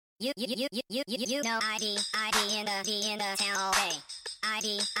You know ID in the town all day.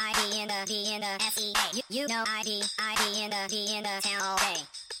 ID in the SEA. You know ID in the town all day.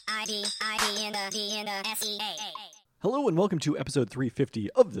 ID in the SEA. Hello and welcome to episode 350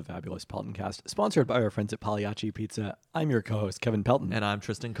 of the Fabulous Peltoncast, sponsored by our friends at Pagliacci Pizza. I'm your co-host, Kevin Pelton. And I'm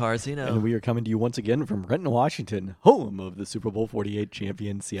Tristan Carzino. And we are coming to you once again from Renton, Washington, home of the Super Bowl 48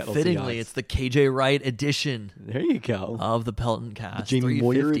 champion Seattle Fittingly, Seahawks. it's the KJ Wright edition There you go. of the Peltoncast. The Jamie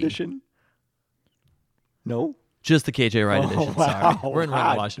Moyer 350. edition? No? Just the KJ Wright edition. wow. Sorry, we're in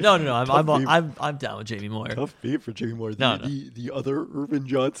Renton, Washington. No. I'm down with Jamie Moyer. Tough beat for Jamie Moyer. No. The other Irvin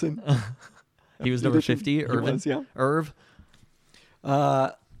Johnson. He was number edition. 50. Irvin. He was, yeah. Irv.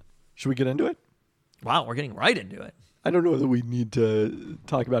 Should we get into it? Wow, we're getting right into it. I don't know whether we need to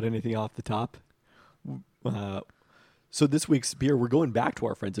talk about anything off the top. So this week's beer, we're going back to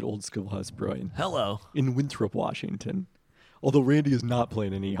our friends at Old Schoolhouse Brewing Hello. in Winthrop, Washington. Although Randy is not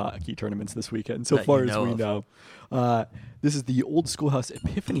playing any hockey tournaments this weekend, so That far you as know we of. know. This is the Old Schoolhouse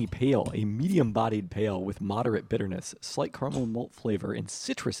Epiphany Pale, a medium-bodied pale with moderate bitterness, slight caramel malt flavor, and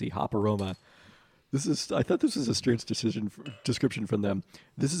citrusy hop aroma. I thought this was a strange description from them.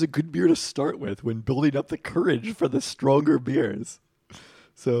 This is a good beer to start with when building up the courage for the stronger beers.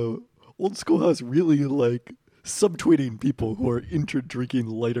 So Old Schoolhouse really like subtweeting people who are into drinking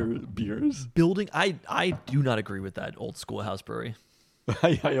lighter beers. I do not agree with that Old Schoolhouse Brewery.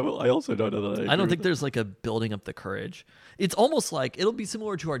 I also don't know that. I don't think there's like a building up the courage. It's almost like it'll be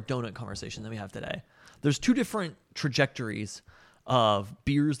similar to our donut conversation that we have today. There's two different trajectories of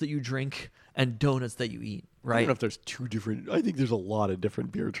beers that you drink and donuts that you eat, I right? don't know if there's two different. I think there's a lot of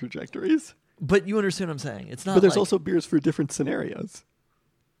different beer trajectories. But you understand what I'm saying. It's not But there's like, also beers for different scenarios.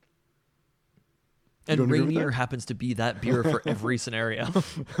 and don't agree with Rainier that? happens to be that beer for every scenario.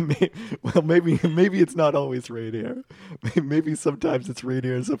 Maybe it's not always Rainier. Maybe sometimes it's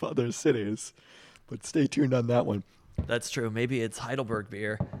Rainiers of other cities. But stay tuned on that one. That's true. Maybe it's Heidelberg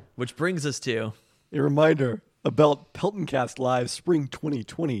beer, which brings us to A reminder about Peltoncast Live Spring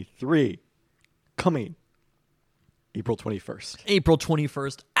 2023 coming April 21st. April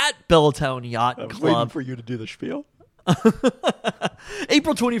 21st at Belltown Yacht I was waiting Club. for you to do the spiel.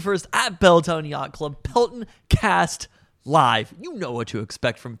 April 21st at Belltown Yacht Club, Peltoncast Live. You know what to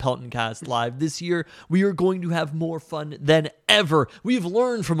expect from Peltoncast Live. This year, we are going to have more fun than ever. We've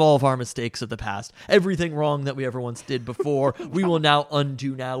learned from all of our mistakes of the past. Everything wrong that we ever once did before, we will now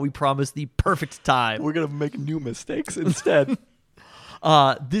undo now. We promise the perfect time. We're going to make new mistakes instead.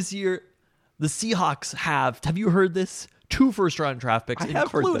 This year, the Seahawks have you heard this? 2 first-round draft picks, I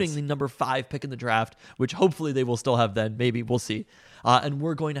have heard including this. the number 5 pick in the draft, which hopefully they will still have then. Maybe. We'll see. And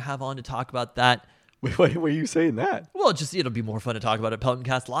we're going to have on to talk about that. Wait, why are you saying that? Well, it'll be more fun to talk about at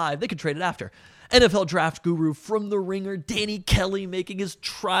Peltoncast Live. They could trade it after. NFL draft guru from The Ringer, Danny Kelly, making his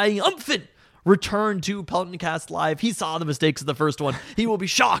triumphant return to Peltoncast Live. He saw the mistakes of the first one. He will be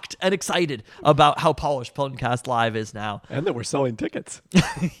shocked and excited about how polished Peltoncast Live is now. And that we're selling tickets.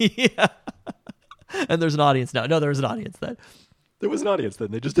 Yeah. And there's an audience now. No, there's an audience then. There was an audience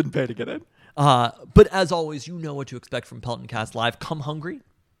then. They just didn't pay to get in. But as always, you know what to expect from Peltoncast Live. Come hungry.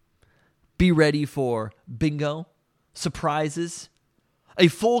 Be ready for bingo, surprises, a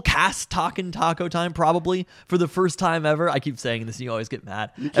full cast talking taco time probably for the first time ever. I keep saying this and you always get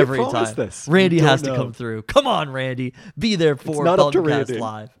mad You can't every promise time. this. Randy You don't has to know. come through. Come on, Randy. Be there for not up to Peltoncast Randy.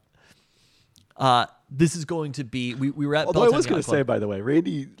 Live. This is going to be, we were at Although I Belltown was going Yacht to Club. say, by the way,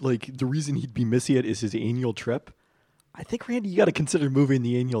 Randy, like the reason he'd be missing it is his annual trip. I think, Randy, you got to consider moving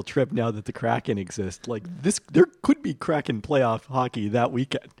the annual trip now that the Kraken exists. Like there could be Kraken playoff hockey that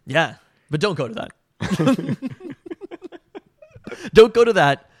weekend. Yeah, but don't go to that. Don't go to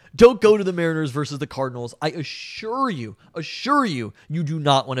that. Don't go to the Mariners versus the Cardinals. I assure you, you do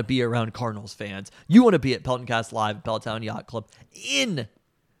not want to be around Cardinals fans. You want to be at Peltoncast Live at Belltown Yacht Club in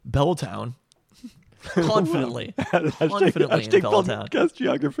Belltown. Confidently. Confidently in Belltown. Peltoncast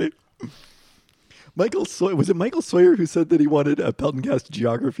geography. Was it Michael Sawyer who said that he wanted a Peltoncast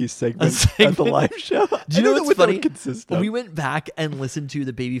geography segment at the live show? Do you know what's funny? Consistent. We went back and listened to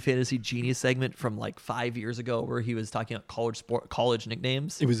the Baby Fantasy Genius segment from like 5 years ago where he was talking about college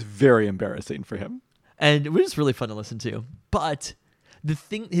nicknames. It was very embarrassing for him. And it was really fun to listen to. But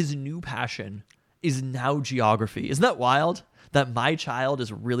his new passion is now geography. Isn't that wild? That my child is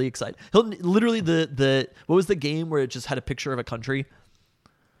really excited. He'll literally what was the game where it just had a picture of a country?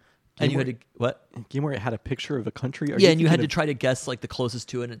 And you had to what? A game where it had a picture of a country? Yeah, and you had to try to guess like the closest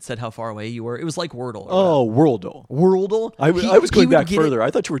to it, and it said how far away you were. It was like Wordle. Oh, Worldle. Wordle. I was going back further.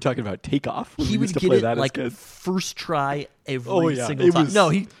 I thought you were talking about Takeoff. When He we used would to get play it that like as kids. first try every single It time. was, No,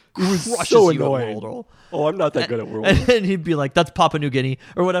 he crushes so you annoying. at World Roll. Oh, I'm not that good at World And Roll. then he'd be like, that's Papua New Guinea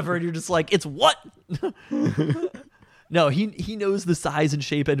or whatever. And you're just like, it's what? No, he knows the size and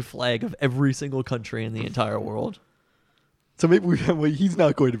shape and flag of every single country in the entire world. So maybe he's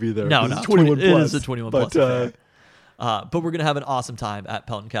not going to be there. No, It's 21 it plus. is a 21 but, plus affair. But we're going to have an awesome time at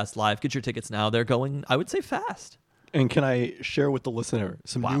Peltoncast Live. Get your tickets now. They're going, I would say, fast. And can I share with the listener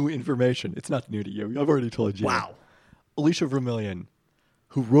some new information? It's not new to you. I've already told you. Wow. Alicia Vermillion,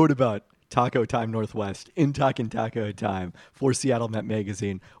 who wrote about Taco Time Northwest in Talkin' Taco Time for Seattle Met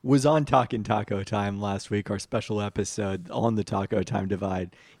Magazine, was on Talkin' Taco Time last week, our special episode on the Taco Time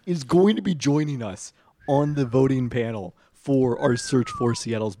Divide, is going to be joining us on the voting panel for our search for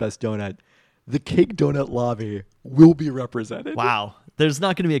Seattle's best donut. The Cake Donut Lobby will be represented. Wow. There's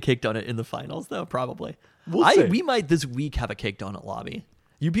not going to be a cake donut in the finals, though, probably. We'll see. We might this week have a cake donut lobby.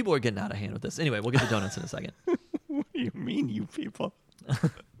 You people are getting out of hand with this. Anyway, we'll get to donuts in a second. What do you mean, you people?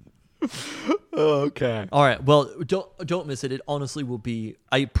 Okay. All right. Well, don't miss it. It honestly will be,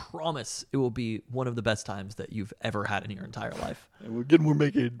 I promise it will be one of the best times that you've ever had in your entire life. Again, we're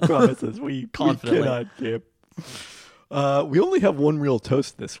making promises we Confidently. cannot keep. We only have one real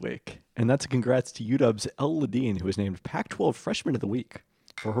toast this week, and that's a congrats to UW's Elle Ledeen, who was named Pac-12 Freshman of the Week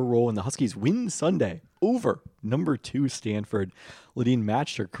for her role in the Huskies' win Sunday over number 2 Stanford. Ledeen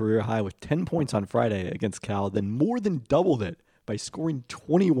matched her career high with 10 points on Friday against Cal, then more than doubled it by scoring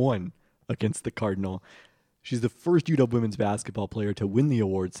 21 against the Cardinal. She's the first UW women's basketball player to win the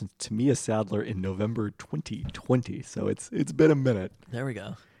award since Tamia Sadler in November 2020. So it's been a minute. There we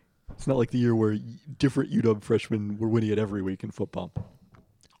go. It's not like the year where different UW freshmen were winning it every week in football.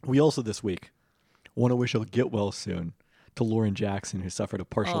 We also this week want to wish a get well soon to Lauren Jackson, who suffered a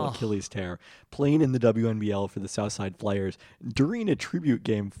partial Achilles tear, playing in the WNBL for the Southside Flyers during a tribute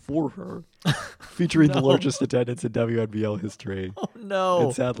game for her, featuring the largest attendance in WNBL history. Oh, no.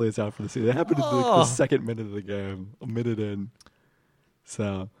 And sadly, it's out for the season. It happened in the second minute of the game, a minute in.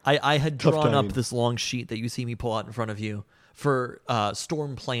 So I had tough drawn timing. up this long sheet that you see me pull out in front of you for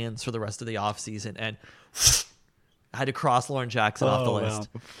storm plans for the rest of the offseason, and I had to cross Lauren Jackson off the list.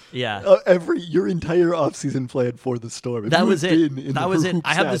 Wow. Yeah. Your entire offseason plan for the Storm. If That you was had it. been in That the was Her it. Hoop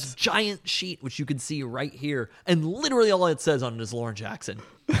I have this stats- giant sheet which you can see right here, and literally all it says on it is Lauren Jackson,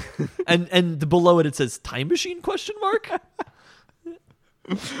 and below it says "Time Machine?" ?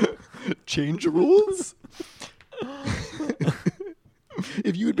 Change rules.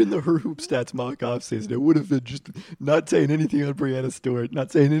 If you had been the Her Hoop Stats mock off season, it would have been just not saying anything on Brianna Stewart,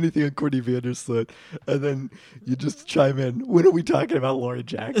 not saying anything on Courtney Vandersloot, and then you just chime in. When are we talking about Lauren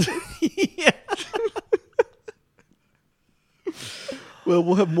Jackson? Yeah. Well,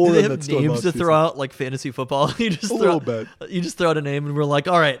 we'll have more Do they on have that Storm names to offseason. throw out like fantasy football? You just A throw little bit. You just throw out a name, and we're like,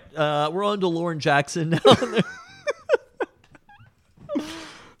 all right, we're on to Lauren Jackson now.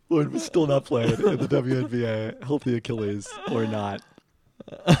 Lauren was still not playing in the WNBA, healthy Achilles or not.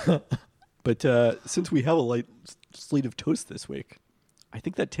 But since we have a light slate of toast this week, I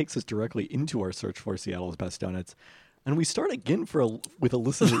think that takes us directly into our search for Seattle's best donuts. And we start again with a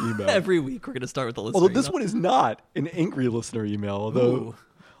listener email. Every week we're going to start with the listener. Although this email. one is not an angry listener email, Ooh.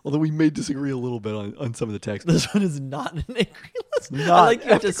 although we may disagree a little bit on some of the text. This one is not an angry listener. Not. I like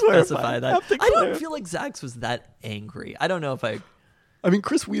you have Have to to clarify. specify that. Have to I don't clarify. feel like Zach's was that angry. I don't know if I. I mean,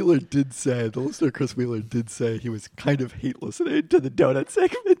 Chris Wheeler did say, the listener Chris Wheeler did say he was kind of hate listening to the donut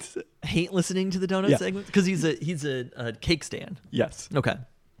segments. Hate listening to the donut Yeah. segment because he's a cake stand. Yes. Okay.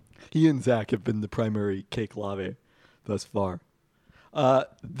 He and Zach have been the primary cake lobby thus far.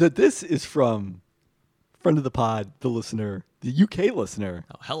 This is from friend of the pod, the listener, the UK listener,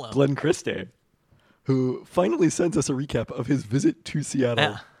 Oh, hello. Glenn Christie, who finally sends us a recap of his visit to Seattle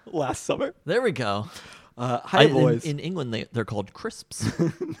Yeah. last summer. There we go. Hi, boys. In England, they're called crisps.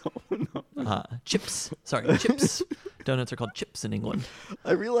 Chips. Sorry, chips. Donuts are called chips in England.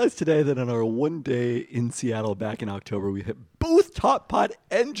 I realized today that on our one day in Seattle back in October, we hit both Top Pot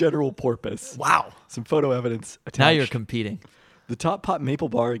and General Porpoise. Wow. Some photo evidence attached. Now you're competing. The Top Pot Maple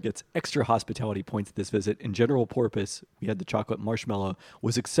Bar gets extra hospitality points this visit. In General Porpoise, we had the chocolate marshmallow,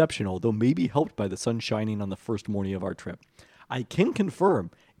 was exceptional, though maybe helped by the sun shining on the first morning of our trip. I can confirm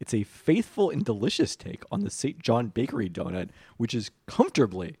it's a faithful and delicious take on the St. John Bakery donut, which is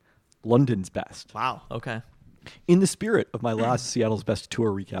comfortably London's best. Wow. Okay. In the spirit of my last Seattle's Best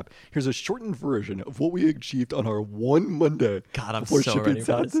tour recap, here's a shortened version of what we achieved on our one Monday God, I'm before so shipping ready for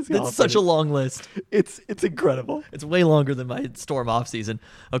south this. to It's such a California. long list. It's incredible. It's way longer than my storm off season.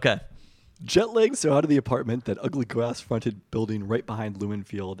 Okay. Jet lagged so out of the apartment, that ugly glass-fronted building right behind Lewin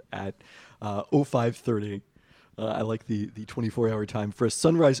Field at 05:30. I like the 24-hour time for a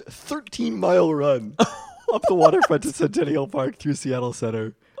sunrise 13-mile run up the waterfront to Centennial Park through Seattle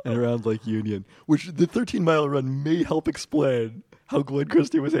Center and around Lake Union, which the 13-mile run may help explain how Glenn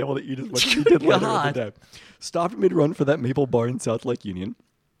Christie was able to eat as much as he did later in the day. Stopped mid-run for that Maple Bar in South Lake Union.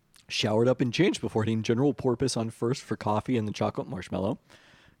 Showered up and changed before hitting General Porpoise on First for coffee and the chocolate marshmallow.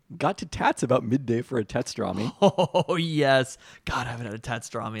 Got to Tats about midday for a Tetstrami. Oh, yes. God, I haven't had a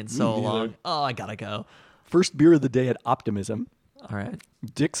Tetstrami in so long. Oh, I gotta go. First beer of the day at Optimism. All right.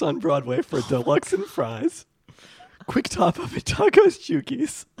 Dick's on Broadway for deluxe and fries. Quick top up at Tacos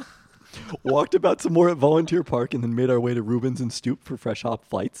Chukis. Walked about some more at Volunteer Park and then made our way to Rubens and Stoop for fresh hop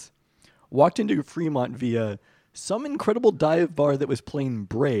flights. Walked into Fremont via some incredible dive bar that was playing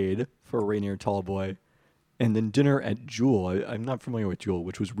Braid for Rainier Tallboy. And then dinner at Jewel. I'm not familiar with Jewel,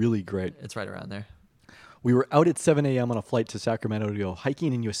 which was really great. It's right around there. We were out at 7 a.m. on a flight to Sacramento to go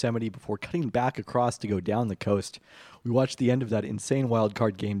hiking in Yosemite before cutting back across to go down the coast. We watched the end of that insane wild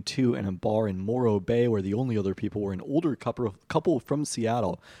card game 2 in a bar in Morro Bay where the only other people were an older couple from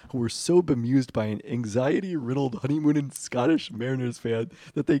Seattle who were so bemused by an anxiety-riddled honeymooning Scottish Mariners fan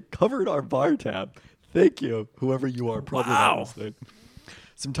that they covered our bar tab. Thank you, whoever you are. Probably not listening.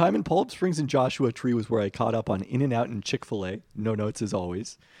 Some time in Palm Springs and Joshua Tree was where I caught up on In-N-Out and Chick-fil-A. No notes as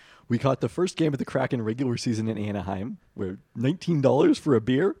always. We caught the first game of the Kraken regular season in Anaheim, where $19 for a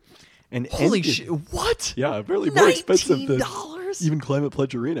beer. And holy shit! What? Yeah, apparently more expensive than $19? even Climate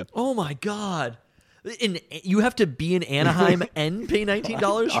Pledge Arena. Oh my god! You have to be in Anaheim and pay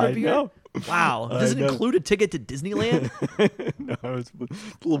 $19 for a beer. Know. Wow! Does it include a ticket to Disneyland? No, it's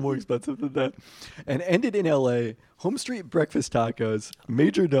a little more expensive than that. And ended in L.A. Home Street Breakfast Tacos,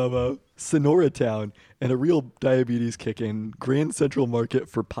 Major Domo, Sonora Town, and a real diabetes kick-in Grand Central Market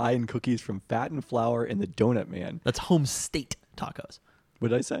for pie and cookies from Fat and Flour and the Donut Man. That's Home State Tacos. What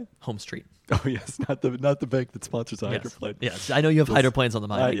did I say? Home Street. Oh yes, not the bank that sponsors the hydroplane. Yes, I know you have hydroplanes on the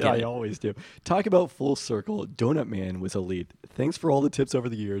mind. I always do. Talk about full circle. Donut Man was elite. Thanks for all the tips over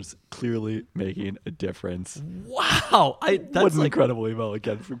the years. Clearly making a difference. Wow, that's what an incredible email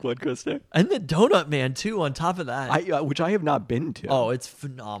again from Glenn Christie. And the Donut Man too. On top of that, which I have not been to. Oh, it's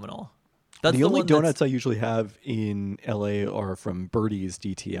phenomenal. That's the only donuts I usually have in LA are from Birdie's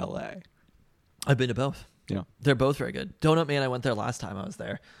DTLA. I've been to both. Yeah, they're both very good. Donut Man, I went there last time I was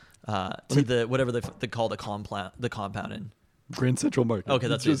there. To the whatever they call the compound in Grand Central Market. Okay,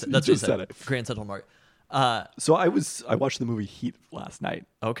 that's just said it. Grand Central Market. So I watched the movie Heat last night.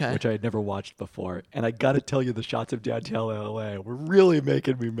 Okay, which I had never watched before, and I got to tell you, the shots of downtown LA were really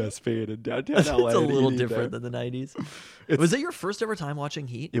making me miss Fade in downtown LA. It's a little different than the 90s. Was it your first ever time watching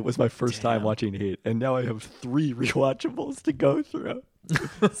Heat? It was my first time watching Heat, and now I have 3 rewatchables to go through.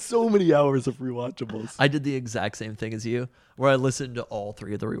 So many hours of rewatchables. I did the exact same thing as you, where I listened to all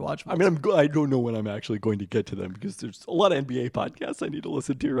 3 of the rewatchables. I mean, I don't know when I'm actually going to get to them because there's a lot of NBA podcasts I need to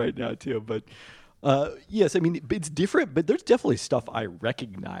listen to right now too. But yes, I mean, it's different, but there's definitely stuff I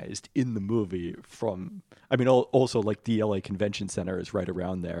recognized in the movie from, I mean, also like the LA Convention Center is right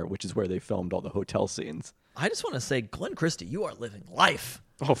around there, which is where they filmed all the hotel scenes. I just want to say, Glenn Christie, you are living life.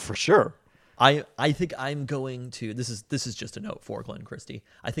 Oh, for sure. I think I'm going to, this is just a note for Glenn Christie.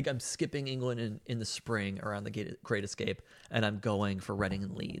 I think I'm skipping England in the spring around the Great Escape, and I'm going for Reading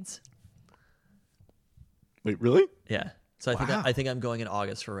and Leeds. Wait, really? Yeah. So I think I'm going in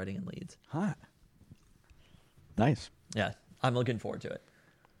August for Reading and Leeds. Hot. Nice. Yeah, I'm looking forward to it.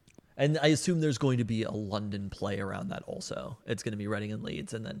 And I assume there's going to be a London play around that also. It's going to be Reading and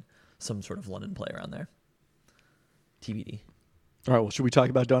Leeds and then some sort of London play around there. TBD. All right, well, should we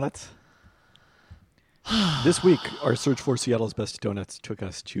talk about donuts? This week, our search for Seattle's best donuts took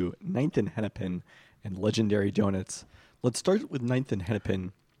us to 9th and Hennepin and Legendary Donuts. Let's start with 9th and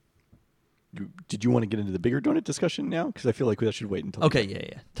Hennepin. Did you want to get into the bigger donut discussion now? Because I feel like we should wait until... Okay,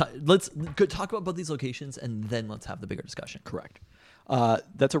 yeah. Let's talk about both these locations, and then let's have the bigger discussion. Correct.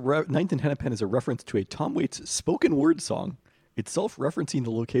 That's 9th and Hennepin is a reference to a Tom Waits spoken word song, itself referencing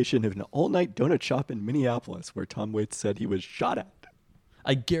the location of an all-night donut shop in Minneapolis where Tom Waits said he was shot at.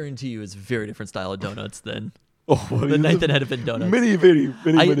 I guarantee you it's a very different style of donuts than the 9th and Hennepin donuts. Many.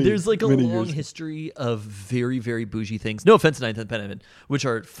 There's like a long history of very, very bougie things. No offense to 9th and Hennepin, which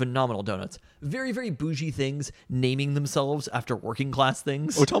are phenomenal donuts. Very, very bougie things naming themselves after working class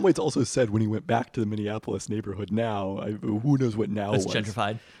things. Oh, Tom Waits also said when he went back to the Minneapolis neighborhood now, who knows what now it's was.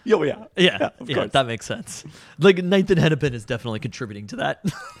 gentrified. Oh, yeah. Yeah, of course. That makes sense. Like 9th and Hennepin is definitely contributing to that.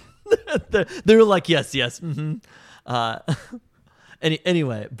 They're like, yes. Mm-hmm.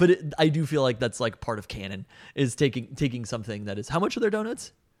 Anyway, but I do feel like that's like part of canon is taking something that is, how much are their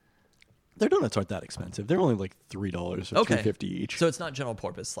donuts? Their donuts aren't that expensive. They're only like $3 or $3.50 each. So it's not general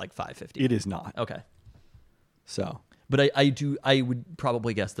purpose like $5.50. It is not. Okay. So, but I would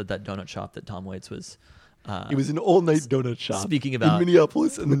probably guess that donut shop that Tom Waits was It was an all-night donut shop. Speaking about- in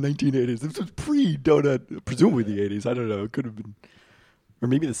Minneapolis in the 1980s. This was pre-donut, presumably the 80s. I don't know. It could have been, or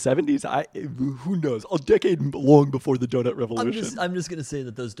maybe the 70s. Who knows? A decade long before the donut revolution. I'm just gonna say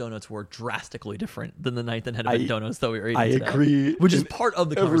that those donuts were drastically different than the Ninth and Hennepin donuts that we were eating I today, agree which is in part of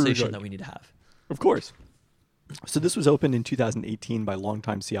the every conversation regard. that we need to have. Of course. So this was opened in 2018 by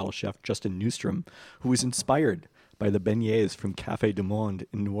longtime Seattle chef Justin Newstrom, who was inspired by the beignets from Café du Monde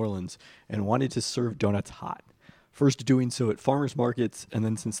in New Orleans and wanted to serve donuts hot. First doing so at farmers markets, and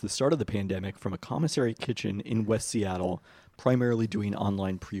then since the start of the pandemic from a commissary kitchen in West Seattle, primarily doing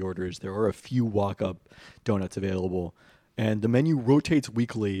online pre-orders. There are a few walk-up donuts available, and the menu rotates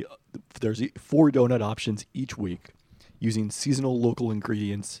weekly. There's 4 donut options each week, using seasonal local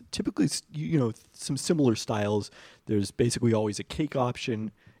ingredients, typically, some similar styles. There's basically always a cake option,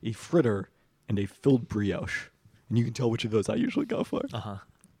 a fritter, and a filled brioche. And you can tell which of those I usually go for. Uh-huh.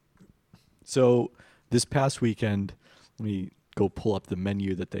 So this past weekend, let me go pull up the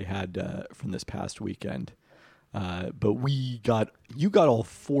menu that they had from this past weekend. But you got all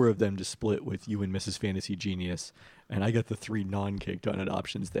 4 of them to split with you and Mrs. Fantasy Genius, and I got the 3 non-cake donut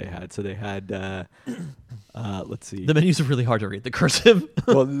options they had. So they had, let's see. The menus are really hard to read. The cursive.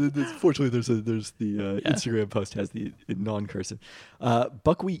 Well, fortunately, there's the Instagram post has the non-cursive.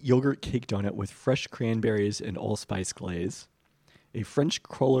 Buckwheat yogurt cake donut with fresh cranberries and allspice glaze. A French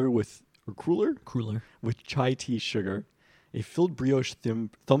cruller with chai tea sugar. A filled brioche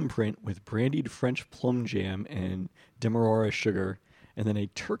thumbprint with brandied French plum jam and demerara sugar, and then a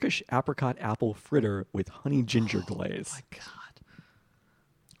Turkish apricot apple fritter with honey ginger glaze. Oh my God.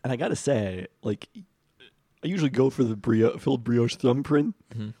 And I gotta say, like, I usually go for the filled brioche thumbprint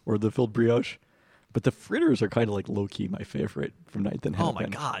or the filled brioche, but the fritters are kind of like low key my favorite from Ninth and Hennepin. Oh my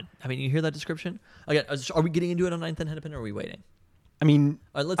God. I mean, you hear that description? Again, are we getting into it on Ninth and Hennepin, or are we waiting? I mean,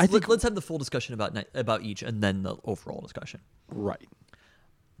 All right, let's have the full discussion about each, and then the overall discussion. Right.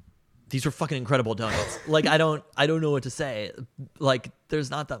 These are fucking incredible donuts. Like, I don't know what to say. Like, there's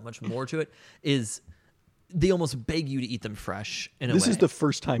not that much more to it. They almost beg you to eat them fresh in a way. This is the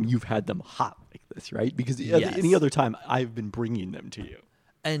first time you've had them hot like this, right? Because Yes. any other time I've been bringing them to you.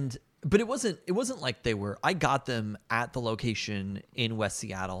 But it wasn't like they were. I got them at the location in West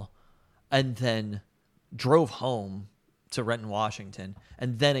Seattle, and then drove home to Renton, Washington,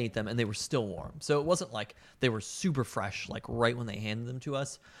 and then ate them, and they were still warm. So it wasn't like they were super fresh, like right when they handed them to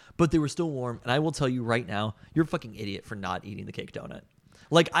us, but they were still warm. And I will tell you right now, you're a fucking idiot for not eating the cake donut.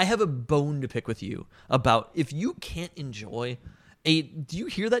 Like, I have a bone to pick with you about if you can't enjoy do you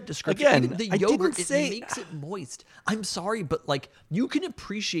hear that description? Again, Even the I didn't yogurt, say- it makes it moist. I'm sorry, but like, you can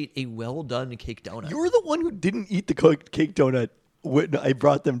appreciate a well done cake donut. You're the one who didn't eat the cake donut when I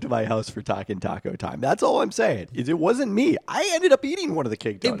brought them to my house for Talkin' Taco time. That's all I'm saying. It wasn't me. I ended up eating one of the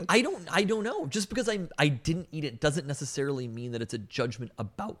cake donuts. I don't know. Just because I didn't eat it doesn't necessarily mean that it's a judgment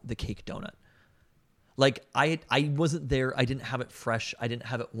about the cake donut. Like, I wasn't there. I didn't have it fresh. I didn't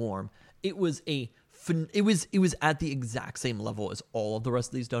have it warm. It was at the exact same level as all of the rest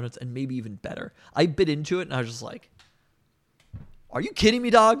of these donuts, and maybe even better. I bit into it and I was just like, are you kidding me,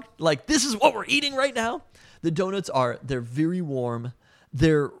 dog? Like, this is what we're eating right now? The donuts they're very warm.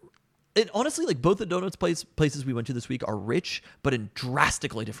 And honestly, like, both the donuts places we went to this week are rich, but in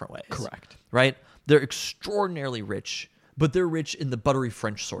drastically different ways. Correct. Right? They're extraordinarily rich, but they're rich in the buttery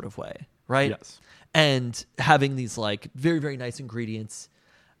French sort of way. Right? Yes. And having these, like, very, very nice ingredients.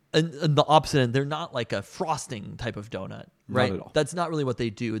 And the opposite end, they're not like a frosting type of donut, right? Not at all. That's not really what they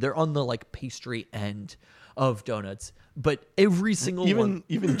do. They're on the, like, pastry end of donuts. But every single one,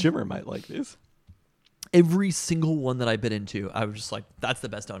 Even Jimmer might like these. every single one that I bit into, I was just like, that's the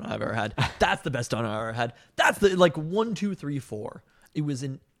best donut I've ever had. That's the best donut I've ever had. That's the, like, 1, 2, 3, 4. It was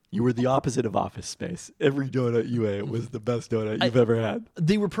You were the opposite of Office Space. Every donut you ate was the best donut you've ever had.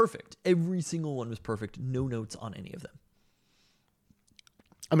 they were perfect. Every single one was perfect. No notes on any of them.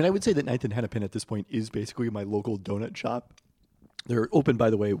 I mean, I would say that Ninth and Hennepin at this point is basically my local donut shop. They're open,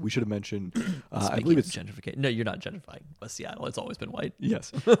 by the way. We should have mentioned. I believe it's gentrification. No, you're not gentrifying West Seattle. It's always been white.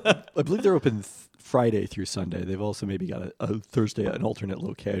 yes. I believe they're open Friday through Sunday. They've also maybe got a Thursday, an alternate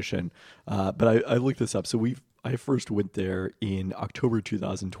location. But I looked this up. So I first went there in October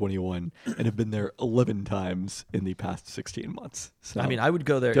 2021 and have been there 11 times in the past 16 months. So I mean, I would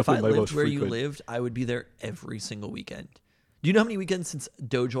go there. If I definitely my lived most where you frequent. lived, I would be there every single weekend. Do you know how many weekends since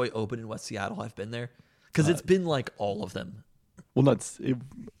Doughjoy opened in West Seattle I've been there? Because it's been like all of them. Well,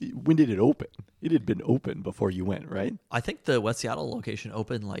 when did it open? It had been open before you went, right? I think the West Seattle location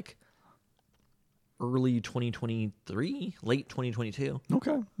opened like early 2023, late 2022.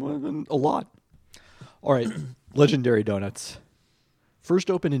 Okay. Well, then a lot. All right. Legendary Donuts.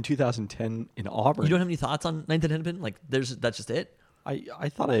 First opened in 2010 in Auburn. You don't have any thoughts on Ninth and Hennepin? Like, that's just it? I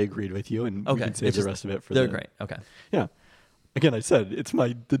thought I agreed with you, and we Okay. can save the rest of it for They're great. Okay. Yeah. Again, I said it's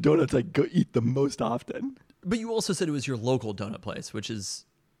the donuts I go eat the most often. But you also said it was your local donut place, which is...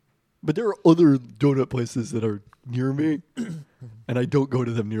 But there are other donut places that are near me, and I don't go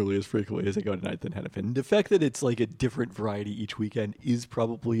to them nearly as frequently as I go to Ninth and Hennepin. The fact that it's like a different variety each weekend is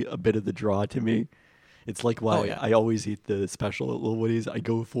probably a bit of the draw to me. It's like why I always eat the special at Little Woody's. I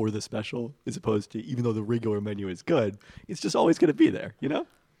go for the special as opposed to, even though the regular menu is good, it's just always going to be there, you know?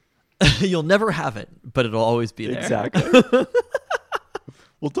 You'll never have it, but it'll always be there. Exactly.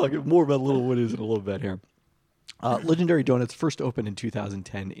 We'll talk more about Little Woody's in a little bit here. Legendary Donuts first opened in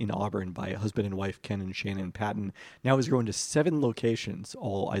 2010 in Auburn by husband and wife Ken and Shannon Patton. Now has grown to 7 locations,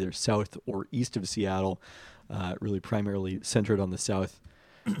 all either south or east of Seattle, really primarily centered on the south.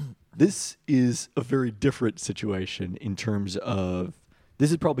 This is a very different situation in terms of,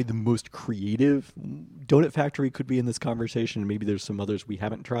 this is probably the most creative. Donut Factory could be in this conversation, and maybe there's some others we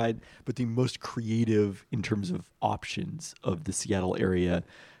haven't tried, but the most creative in terms of options of the Seattle area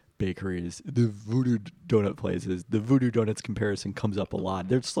bakeries, the Voodoo Donut places. The Voodoo Donuts comparison comes up a lot.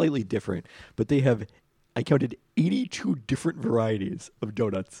 They're slightly different, but they have, I counted 82 different varieties of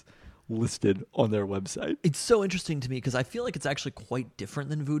donuts listed on their website. It's so interesting to me because I feel like it's actually quite different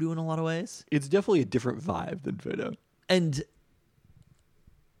than Voodoo in a lot of ways. It's definitely a different vibe than Voodoo. And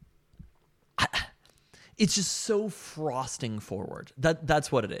it's just so frosting forward.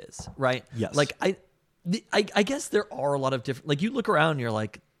 That's what it is, right? Yes. Like I guess there are a lot of different, like you look around and you're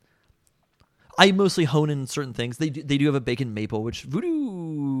like, I mostly hone in certain things. They do have a bacon maple, which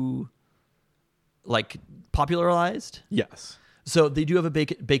Voodoo like popularized. Yes. So they do have a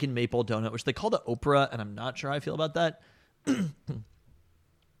bacon maple donut, which they call the Oprah, and I'm not sure how I feel about that.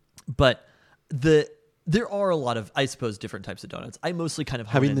 But there are a lot of, I suppose, different types of donuts. I mostly kind of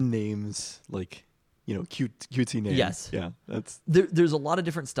having the names like, you know, cutesy names. Yes. Yeah. That's there's a lot of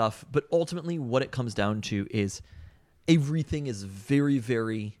different stuff, but ultimately what it comes down to is everything is very,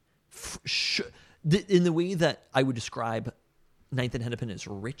 very in the way that I would describe Ninth and Hennepin as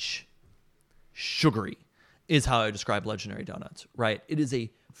rich, sugary is how I describe Legendary Donuts, right? It is a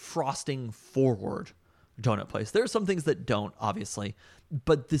frosting forward donut place. There are some things that don't, obviously,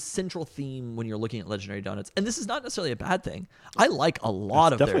 but the central theme when you're looking at Legendary Donuts, and this is not necessarily a bad thing. I like a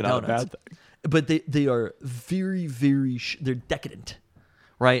lot of their donuts. Not a bad thing. But they are very, very, they're decadent,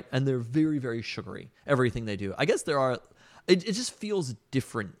 right? And they're very, very sugary, everything they do. I guess there are, it just feels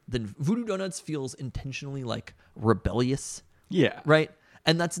different than, Voodoo Donuts feels intentionally like rebellious. Yeah. Right?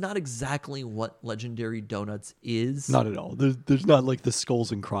 And that's not exactly what Legendary Donuts is. Not at all. There's not like the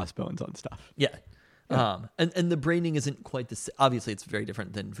skulls and crossbones on stuff. Yeah. And the branding isn't quite the same. Obviously, it's very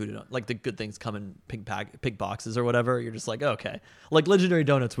different than Voodoo Donuts. Like the good things come in pink boxes or whatever. You're just like, okay. Like Legendary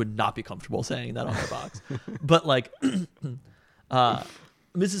Donuts would not be comfortable saying that on their box. But like,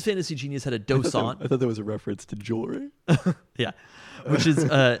 Mrs. Fantasy Genius had a dosant. I thought that was a reference to jewelry. Yeah, which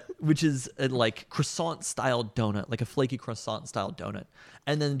is a like croissant style donut, like a flaky croissant style donut,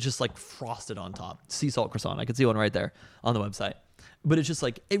 and then just like frosted on top, sea salt croissant. I can see one right there on the website. But it's just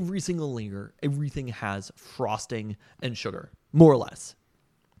like every single layer, everything has frosting and sugar, more or less,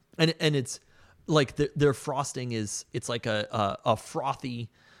 and it's like their frosting it's like a frothy,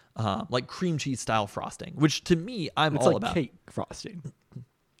 like cream cheese style frosting, which to me it's all like about. Cake frosting,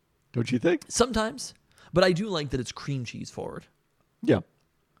 don't you think? Sometimes, but I do like that it's cream cheese forward. Yeah.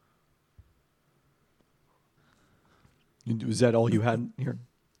 Was that all you had here?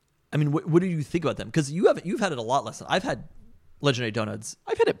 I mean, what do you think about them? Because you've had it a lot less than I've had. Legendary Donuts.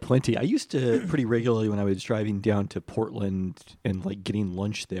 I've had it plenty. I used to pretty regularly when I was driving down to Portland and like getting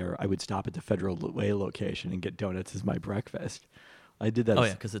lunch there. I would stop at the Federal Way location and get donuts as my breakfast. I did that. Oh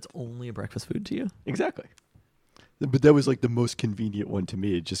yeah, because it's only a breakfast food to you. Exactly. But that was like the most convenient one to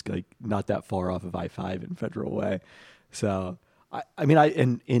me. Just like not that far off of I-5 and Federal Way. So I mean,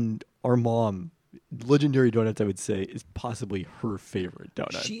 and our mom, Legendary Donuts, I would say, is possibly her favorite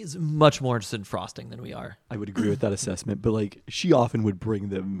donut. She's much more interested in frosting than we are. I would agree with that assessment, but like she often would bring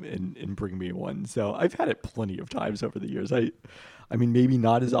them and bring me one. So I've had it plenty of times over the years. I mean, maybe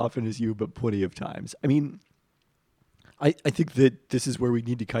not as often as you, but plenty of times. I mean, I think that this is where we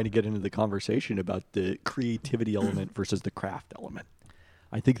need to kind of get into the conversation about the creativity element versus the craft element.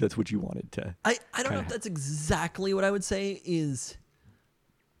 I think that's what you wanted to. I don't know if that's exactly what I would say is.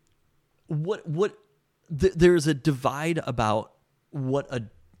 There's a divide about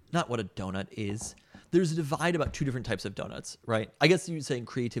not what a donut is. There's a divide about two different types of donuts, right? I guess you're saying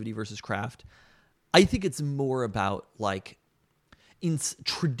creativity versus craft. I think it's more about like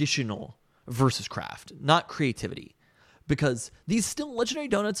traditional versus craft, not creativity. because these still legendary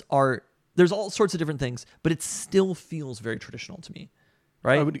donuts are, there's all sorts of different things, but it still feels very traditional to me,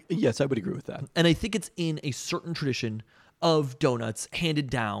 right? I would agree with that. And I think it's in a certain tradition of donuts handed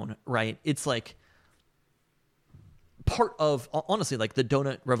down, right? It's like part of, honestly, like the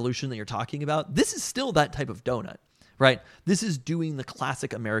donut revolution that you're talking about. This is still that type of donut, right? This is doing the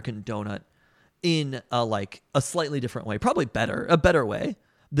classic American donut in a slightly different way, probably a better way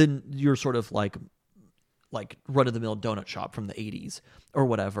than your sort of like run-of-the-mill donut shop from the 80s or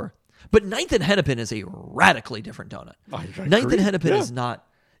whatever. But Ninth and Hennepin is a radically different donut. Ninth and Hennepin is not,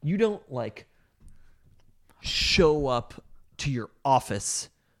 you don't like show up to your office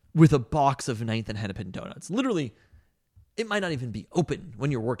with a box of Ninth and Hennepin donuts. Literally, it might not even be open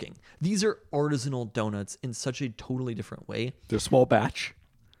when you're working. These are artisanal donuts in such a totally different way. They're small batch.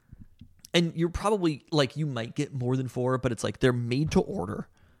 And you're probably like, you might get more than 4, but it's like they're made to order.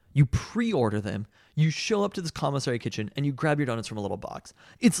 You pre-order them. You show up to this commissary kitchen and you grab your donuts from a little box.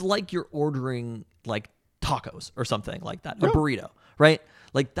 It's like you're ordering like tacos or something like that, a burrito, right?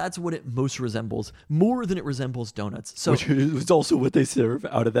 Like that's what it most resembles, more than it resembles donuts. So which is also what they serve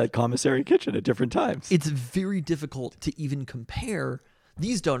out of that commissary kitchen at different times. It's very difficult to even compare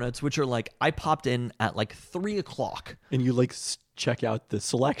these donuts, which are like, I popped in at like 3:00. And you like check out the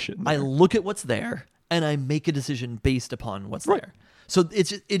selection. I look at what's there and I make a decision based upon what's there. So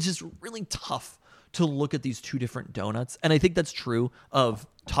it's just really tough to look at these two different donuts. And I think that's true of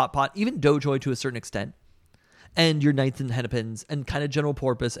Top Pot, even Doughjoy to a certain extent, and your Ninth and Hennepins, and kind of General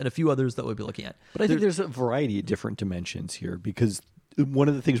Porpoise, and a few others that we'll be looking at. But I think there's a variety of different dimensions here, because one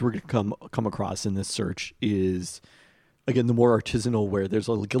of the things we're going to come across in this search is, again, the more artisanal, where there's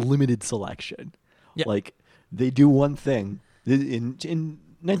like a limited selection. Yeah. Like they do one thing. In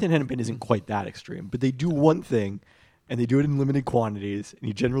Ninth and Hennepin isn't quite that extreme, but they do one thing, and they do it in limited quantities, and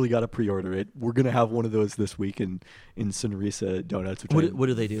you generally got to pre-order it. We're going to have one of those this week in Sonrisa Donuts. Which what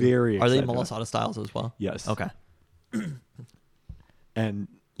do they do? Very Are they excited about. malasada styles as well? Yes. Okay. And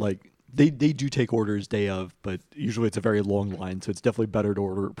like they do take orders day of, but usually it's a very long line, so it's definitely better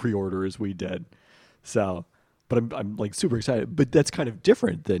to pre-order as we did. So, but I'm like super excited. But that's kind of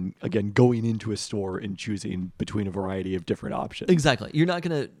different than, again, going into a store and choosing between a variety of different options. Exactly. You're not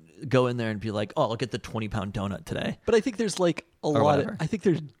going to go in there and be like, oh, look at the 20-pound donut today. But I think there's like a lot whatever. I think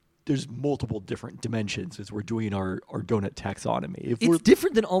there's multiple different dimensions as we're doing our donut taxonomy. It's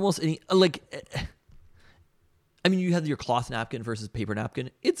different than almost any, like, I mean, you have your cloth napkin versus paper napkin.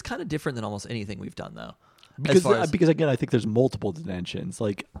 It's kind of different than almost anything we've done, though. Because again, I think there's multiple dimensions.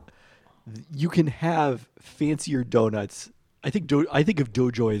 Like, you can have fancier donuts. I think of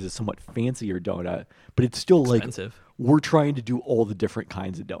Doughjoy as a somewhat fancier donut, but it's still expensive. Like we're trying to do all the different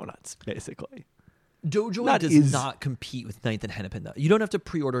kinds of donuts, basically. Doughjoy does not compete with Ninth and Hennepin, though. You don't have to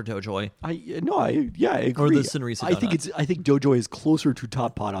pre-order Doughjoy. I agree. Or the Sonrisa donut. I think Doughjoy is closer to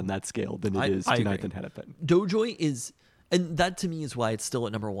Top Pot on that scale than it is to Ninth and Hennepin. Doughjoy is, and that to me is why it's still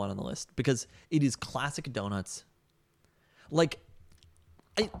at number 1 on the list, because it is classic donuts. Like,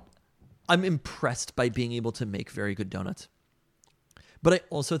 I'm impressed by being able to make very good donuts. But I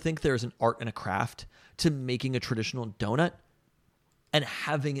also think there's an art and a craft to making a traditional donut and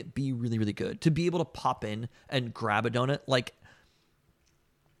having it be really, really good. To be able to pop in and grab a donut, like,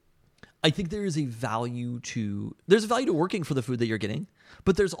 I think there's a value to working for the food that you're getting,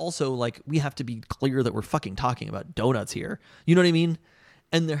 but there's also, like, we have to be clear that we're fucking talking about donuts here. You know what I mean?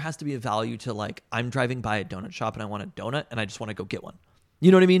 And there has to be a value to, like, I'm driving by a donut shop and I want a donut and I just want to go get one. You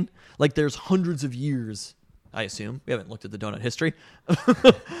know what I mean? Like, there's hundreds of years, I assume. We haven't looked at the donut history.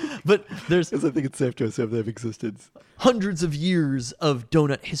 But there's... Because I think it's safe to assume they have existence. Hundreds of years of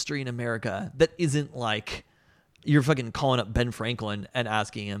donut history in America that isn't like you're fucking calling up Ben Franklin and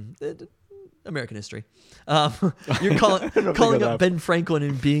asking him... American history. You're calling up Ben Franklin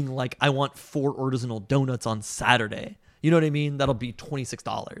and being like, I want 4 artisanal donuts on Saturday. You know what I mean? That'll be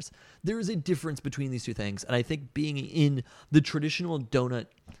 $26. There is a difference between these two things. And I think being in the traditional donut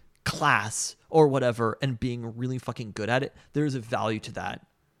class or whatever and being really fucking good at it, there is a value to that.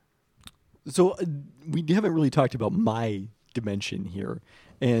 So we haven't really talked about my dimension here.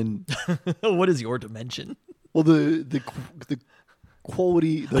 And what is your dimension? Well, the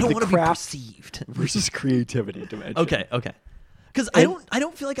quality, I don't want to be craft perceived versus creativity dimension. Okay. Because I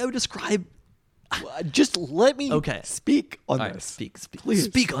don't feel like I would describe... Just let me speak on right, this. speak. Please.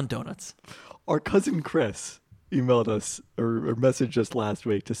 Speak on donuts. Our cousin Chris emailed us or messaged us last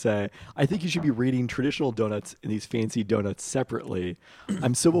week to say, I think you should be rating traditional donuts and these fancy donuts separately.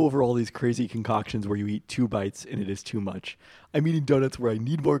 I'm so over all these crazy concoctions where you eat 2 bites and it is too much. I'm eating donuts where I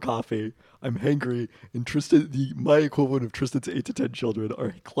need more coffee. I'm hangry, and my equivalent of Tristan's 8 to 10 children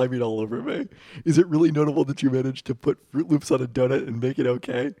are climbing all over me. Is it really notable that you managed to put Fruit Loops on a donut and make it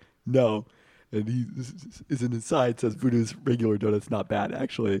okay? No. And he is an aside, says Voodoo's regular donut's not bad,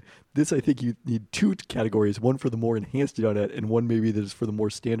 actually. This, I think you need 2 categories, one for the more enhanced donut and one maybe that is for the more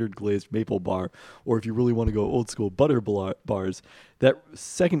standard glazed maple bar, or if you really want to go old school butter bars. That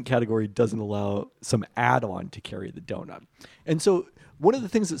second category doesn't allow some add-on to carry the donut. And so one of the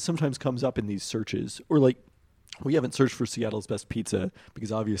things that sometimes comes up in these searches, or like we haven't searched for Seattle's best pizza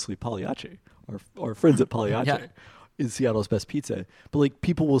because obviously Pagliacci, our friends at Pagliacci, is Seattle's best pizza. But like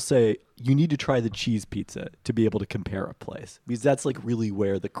people will say, you need to try the cheese pizza to be able to compare a place, because that's like really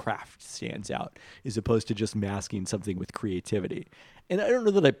where the craft stands out, as opposed to just masking something with creativity. And I don't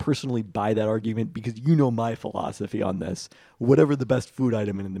know that I personally buy that argument, because you know my philosophy on this. Whatever the best food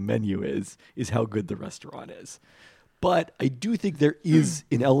item in the menu is how good the restaurant is. But I do think there is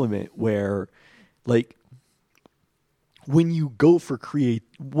an element where, like, when you go for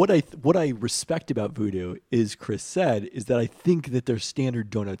what I respect about Voodoo is, Chris said, is that I think that their standard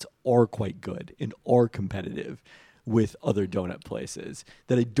donuts are quite good and are competitive with other donut places.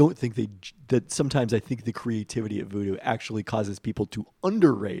 That I don't think that sometimes I think the creativity at Voodoo actually causes people to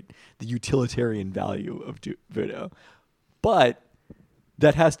underrate the utilitarian value of Voodoo. But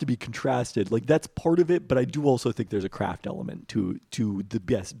that has to be contrasted. Like, that's part of it, but I do also think there's a craft element to the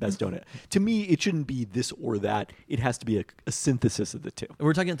best donut. To me, it shouldn't be this or that. It has to be a synthesis of the two.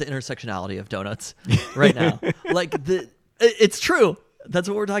 We're talking about the intersectionality of donuts right now. Like, it's true. That's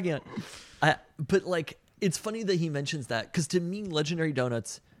what we're talking about. But like, it's funny that he mentions that, because to me, Legendary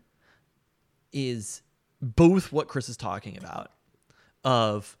Donuts is both what Chris is talking about.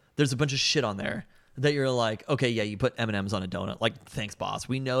 Of there's a bunch of shit on there that you're like, okay, yeah, you put M&Ms on a donut. Like, thanks, boss.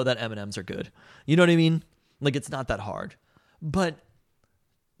 We know that M&Ms are good. You know what I mean? Like, it's not that hard. But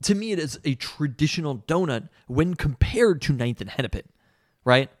to me, it is a traditional donut when compared to Ninth and Hennepin,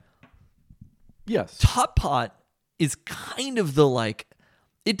 right? Yes. Top Pot is kind of the, like,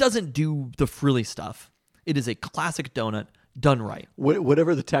 it doesn't do the frilly stuff. It is a classic donut done right.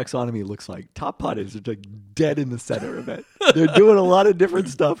 Whatever the taxonomy looks like, Top Pot is like dead in the center of it. They're doing a lot of different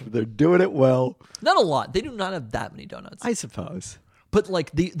stuff. They're doing it well. Not a lot. They do not have that many donuts. I suppose. But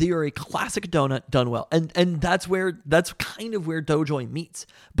like they are a classic donut done well. And that's kind of where Doughjoy meets.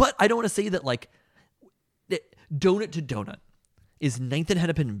 But I don't want to say that like donut to donut. Is Ninth and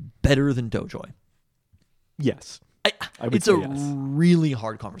Hennepin better than Doughjoy? Yes. I would it's say a yes. really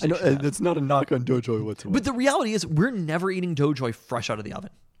hard conversation. I know, and it's not a knock on Doughjoy whatsoever. But the reality is, we're never eating Doughjoy fresh out of the oven.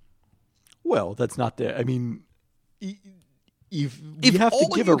 Well, that's not the. I mean, you have to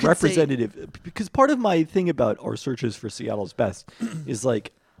give a representative, because part of my thing about our searches for Seattle's best is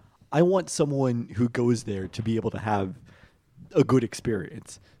like, I want someone who goes there to be able to have a good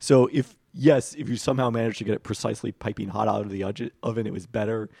experience. So if you somehow managed to get it precisely piping hot out of the oven, it was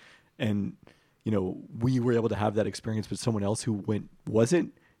better, and we were able to have that experience with someone else who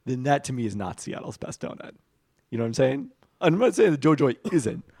wasn't, then that to me is not Seattle's best donut. You know what I'm saying? I'm not saying that Doughjoy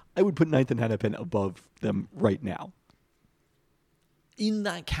isn't. I would put Ninth and Hennepin above them right now. In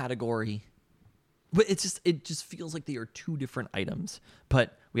that category, but it just feels like they are two different items,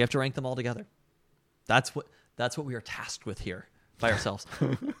 but we have to rank them all together. That's what we are tasked with here by ourselves.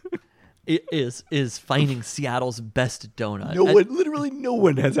 It is finding Seattle's best donut. Literally no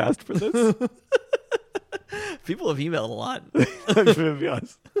one has asked for this. People have emailed a lot. I'm gonna be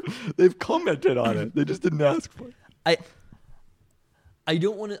honest. They've commented on it. They just didn't ask for it. I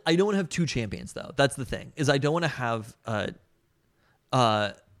don't want to have two champions though. That's the thing. Is I don't want to have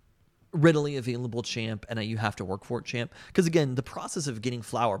readily available champ and you have to work for it champ. Because again, the process of getting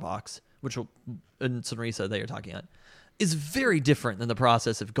Flower Box, which in Sonrisa that you're talking about, is very different than the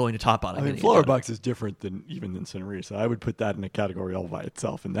process of going to Top Pot. I mean, Flower Box is different than Sonrisa. I would put that in a category all by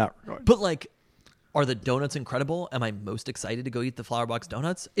itself in that regard. But like, are the donuts incredible? Am I most excited to go eat the Flower Box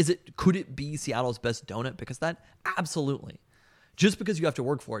donuts? Could it be Seattle's best donut? Because that, absolutely. Just because you have to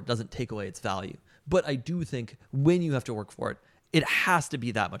work for it doesn't take away its value. But I do think when you have to work for it, it has to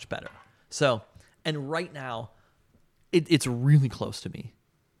be that much better. So, and right now, it's really close to me.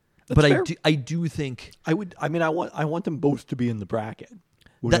 That's but fair. I do think I want them both to be in the bracket.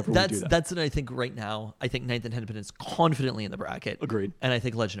 That's what I think right now. I think Ninth and Hennepin is confidently in the bracket. Agreed. And I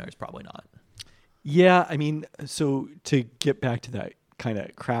think Legendary is probably not. Yeah, I mean, so to get back to that kind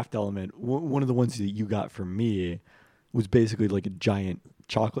of craft element, one of the ones that you got from me was basically like a giant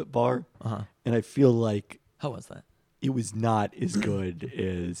chocolate bar. Uh-huh. And I feel like How was that? It was not as good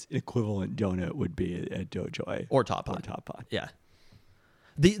as an equivalent donut would be at Doughjoy Or Top Pot. Or Top Pot. Yeah.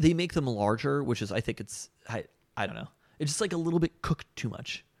 They make them larger, which is, I think I don't know. It's just like a little bit cooked too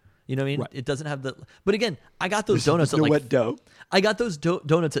much. You know what I mean? Right. It doesn't have the. But again, I got those donuts There's at no like wet dough. I got those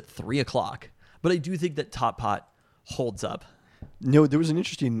donuts at 3:00. But I do think that Top Pot holds up. No, there was an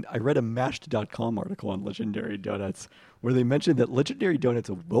interesting. I read a Mashed.com article on Legendary Donuts where they mentioned that Legendary Donuts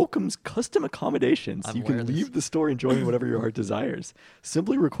welcomes custom accommodations. I'm You aware can of this. leave the store enjoying whatever your heart desires.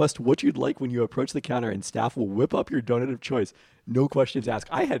 Simply request what you'd like when you approach the counter, and staff will whip up your donut of choice. No questions asked.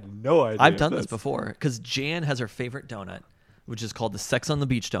 I had no idea. I've done this before because Jan has her favorite donut, which is called the Sex on the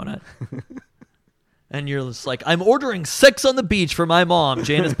Beach donut. And you're just like, I'm ordering Sex on the Beach for my mom,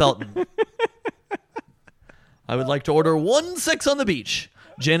 Janice Pelton. I would like to order 1 Sex on the Beach.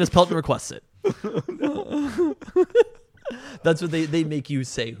 Janice Pelton requests it. That's what they make you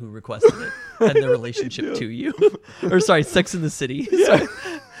say who requested it and their relationship to you. Or sorry, Sex in the City. Yeah.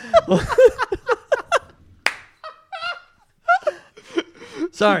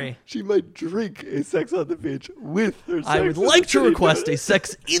 Sorry. She might drink a Sex on the Beach with her Sex I would in the like to City request a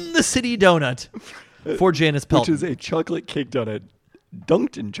Sex in the City donut for Janice which Pelton. is a chocolate cake donut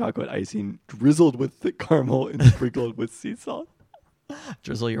dunked in chocolate icing, drizzled with thick caramel, and sprinkled with sea salt.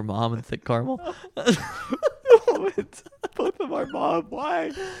 Drizzle your mom in thick caramel. It's both of our mom.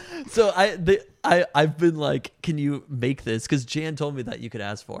 Why? So I've been like, can you make this? Because Jan told me that you could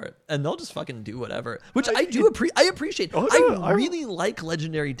ask for it, and they'll just fucking do whatever. Which I do I appreciate. Oh, no, I really like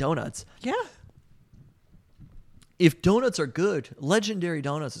Legendary Donuts. Yeah. If donuts are good, Legendary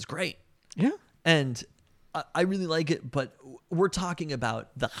Donuts is great, Yeah. and I really like it. But we're talking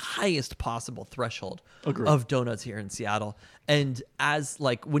about the highest possible threshold Agreed. of donuts here in Seattle. And as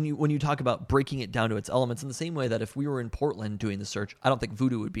like when you talk about breaking it down to its elements, in the same way that if we were in Portland doing the search, I don't think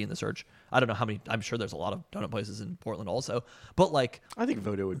Voodoo would be in the search. I don't know how many. I'm sure there's a lot of donut places in Portland also, but like I think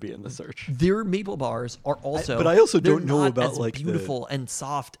Voodoo would be in the search. their maple bars are also. but I also they're don't know not about, as like, the- beautiful and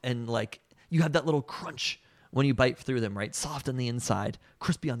soft, and like you have that little crunch when you bite through them, right? Soft on the inside,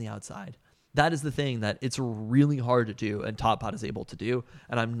 crispy on the outside. That is the thing that it's really hard to do, and Top Pot is able to do.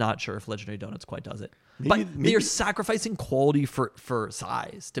 And I'm not sure if Legendary Donuts quite does it. But they maybe- are sacrificing quality for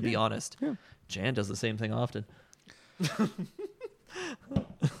size, to be honest. Yeah. Jan does the same thing often.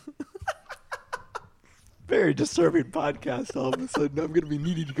 Very disturbing podcast. All of a sudden, I'm going to be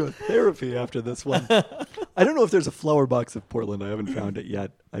needing to go to therapy after this one. I don't know if there's a flower box of Portland. I haven't found it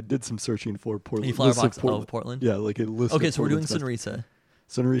yet. I did some searching for Portland. A flower lists box of Portland? Yeah, like a list. Okay, of so we're doing Portland's Sunrisa.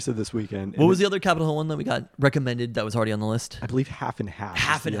 Sunrisa this weekend. What was the other Capitol Hill one that we got recommended that was already on the list? I believe half and half.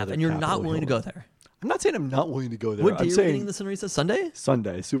 Half is and the half, other and you're Capitol not willing to Hill go one. there. I'm not saying I'm not willing to go there. What day I'm are you saying getting the Sunrisa? Sunday?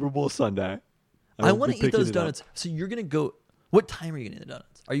 Sunday, Super Bowl Sunday. I will want be to eat picking those it up. donuts. So you're going to go. What time are you getting the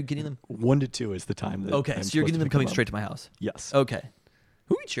donuts? Are you getting them? 1 to 2 is the time that. Okay, I'm so you're supposed getting to them pick coming up. straight to my house. Yes. Okay.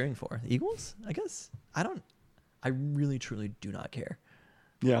 Who are we cheering for? The Eagles? I guess. I really, truly do not care.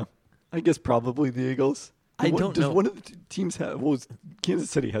 Yeah, I guess probably the Eagles. I don't does know. one of the teams have? Well, Kansas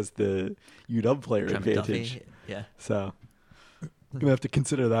City has the UW player Trent advantage, McDuffie, yeah. so I'm gonna have to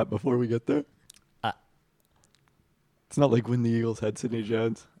consider that before we get there. Uh, It's not like when the Eagles had Sidney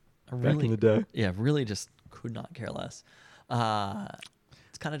Jones back in the day. Yeah, really just could not care less.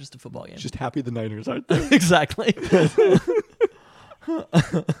 It's kind of just a football game. Just happy the Niners aren't there. Exactly.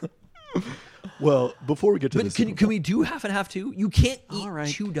 Well, before we get to But this, can we do half and half too? You can't eat All right.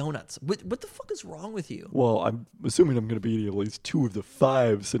 2 donuts. What the fuck is wrong with you? Well, I'm assuming I'm gonna be eating at least 2 of the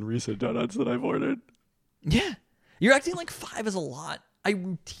 5 Sunrisa donuts that I've ordered. Yeah. You're acting like 5 is a lot. I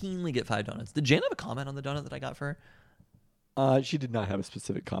routinely get 5 donuts. Did Jan have a comment on the donut that I got for her? She did not have a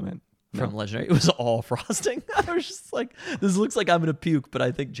specific comment. From Legendary? It was all frosting. I was just like, this looks like I'm going to puke, but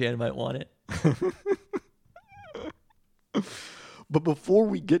I think Jan might want it. But before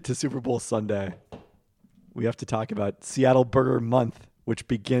we get to Super Bowl Sunday, we have to talk about Seattle Burger Month, which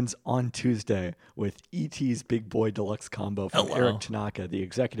begins on Tuesday with E.T.'s Big Boy Deluxe Combo from Hello. Eric Tanaka, the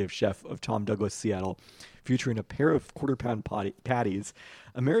executive chef of Tom Douglas Seattle, featuring a pair of quarter-pound patties,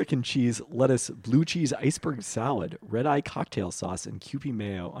 American cheese, lettuce, blue cheese iceberg salad, red-eye cocktail sauce, and Kewpie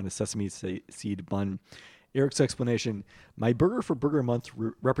mayo on a sesame seed bun. Eric's explanation, my burger for Burger Month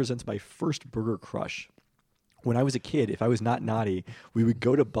represents my first burger crush. When I was a kid, if I was not naughty, we would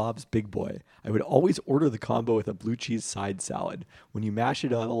go to Bob's Big Boy. I would always order the combo with a blue cheese side salad. When you mash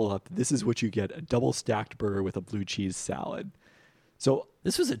it all up, this is what you get, a double stacked burger with a blue cheese salad. So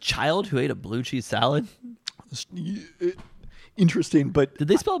This was a child who ate a blue cheese salad? interesting, but Did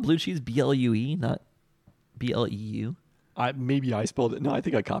they spell blue cheese B-L-U-E, not B-L-E-U? maybe I spelled it. No, I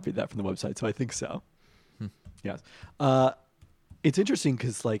think I copied that from the website, so I think so. Yes. It's interesting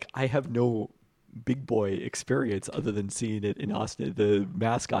because like I have no big boy experience other than seeing it in Austin, the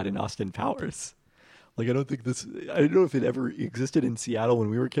mascot in Austin Powers. Like, I don't know if it ever existed in Seattle when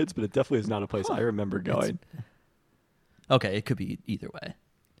we were kids, but it definitely is not a place I remember going. Okay, it could be either way.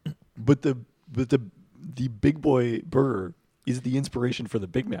 But the big boy burger is the inspiration for the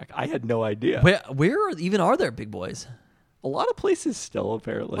Big Mac. I had no idea. Where even are there big boys? A lot of places still,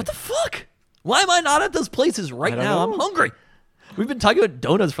 apparently. What the fuck? Why am I not at those places right now? know. I'm hungry. We've been talking about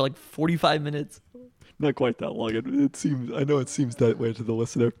donuts for like 45 minutes. Not quite that long. It seems. I know it seems that way to the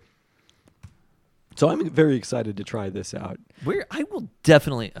listener. So I'm very excited to try this out. I will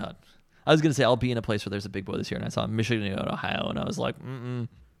definitely. I was gonna say I'll be in a place where there's a big boy this year, and I saw Michigan and Ohio, and I was like,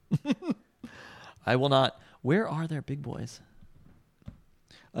 I will not. Where are there big boys?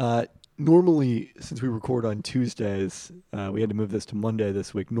 Normally, since we record on Tuesdays, we had to move this to Monday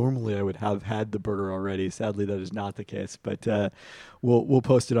this week. Normally, I would have had the burger already. Sadly, that is not the case. But we'll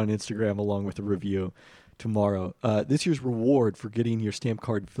post it on Instagram along with a review tomorrow. This year's reward for getting your stamp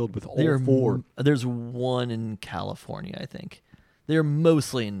card filled with all four. There's one in California, I think. They're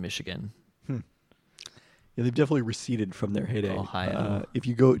mostly in Michigan. Yeah, they've definitely receded from their heyday. Ohio. If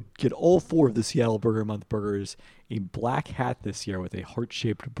you go get all four of the Seattle Burger Month burgers, a black hat this year with a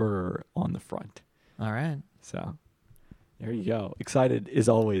heart-shaped burger on the front. All right. So there you go. Excited as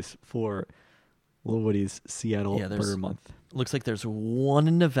always for Little Woody's Seattle Burger Month. Looks like there's one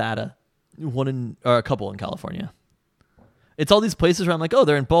in Nevada, or a couple in California. It's all these places where I'm like, oh,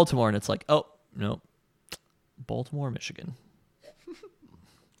 they're in Baltimore, and it's like, oh no, Baltimore, Michigan.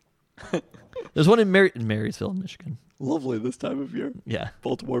 There's one in Marysville, Michigan. Lovely this time of year. Yeah.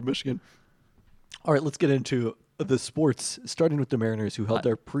 Baltimore, Michigan. All right, let's get into the sports, starting with the Mariners, who held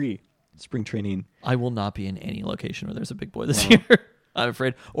their pre-spring training. I will not be in any location where there's a big boy this year, I'm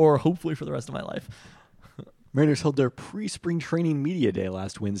afraid, or hopefully for the rest of my life. Mariners held their pre-spring training media day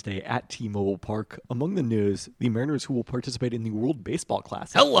last Wednesday at T-Mobile Park. Among the news, the Mariners who will participate in the World Baseball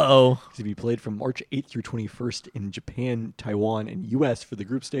Classic. Hello! To be played from March 8th through 21st in Japan, Taiwan, and U.S. for the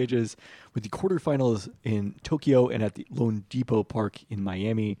group stages, with the quarterfinals in Tokyo and at the Lone Depot Park in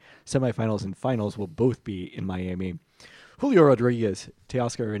Miami. Semifinals and finals will both be in Miami. Julio Rodriguez,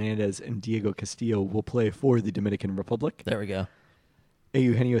 Teoscar Hernandez, and Diego Castillo will play for the Dominican Republic. There we go.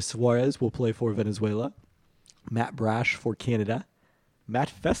 Eugenio Suarez will play for Venezuela. Matt Brash for Canada. Matt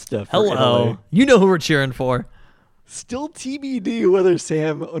Festa for Italy. You know who we're cheering for. Still TBD whether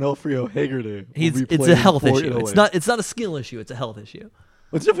Sam Onofrio Haggerty will be It's a health issue. Italy. It's not a skill issue. It's a health issue.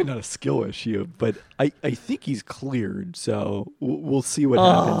 Well, it's definitely not a skill issue, but I think he's cleared, so we'll see what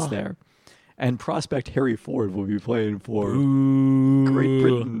happens there. And prospect Harry Ford will be playing for Great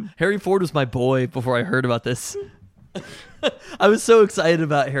Britain. Harry Ford was my boy before I heard about this. I was so excited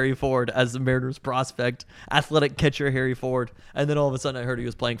about Harry Ford as the Mariners prospect, athletic catcher Harry Ford, and then all of a sudden I heard he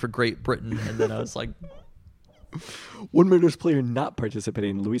was playing for Great Britain, and then I was like... One Mariners player not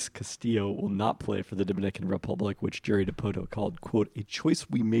participating, Luis Castillo, will not play for the Dominican Republic, which Jerry DePoto called, quote, a choice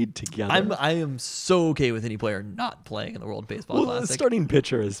we made together. I am so okay with any player not playing in the World Baseball Classic. Starting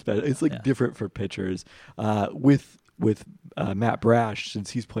pitcher is better. It's different for pitchers. With Matt Brash, since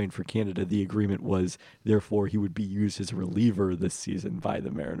he's playing for Canada, the agreement was, therefore, he would be used as a reliever this season by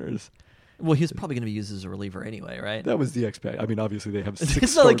the Mariners. Well, he's probably going to be used as a reliever anyway, right? That was the expect. I mean, obviously they have 6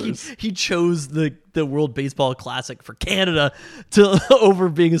 It's starters. not like he chose the World Baseball Classic for Canada over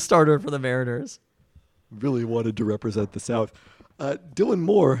being a starter for the Mariners. Really wanted to represent the South. Dylan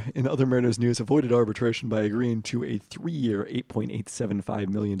Moore, in other Mariners news, avoided arbitration by agreeing to a 3-year, $8.875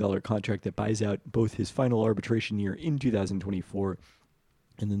 million contract that buys out both his final arbitration year in 2024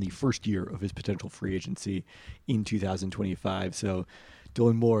 and then the first year of his potential free agency in 2025. So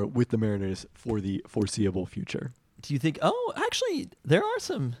Dylan Moore with the Mariners for the foreseeable future. Do you think? Oh, actually, there are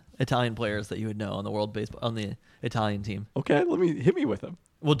some Italian players that you would know on the Italian team. Okay, hit me with them.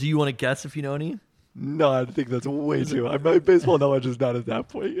 Well, do you want to guess if you know any? No, I think that's way too. My baseball knowledge is not at that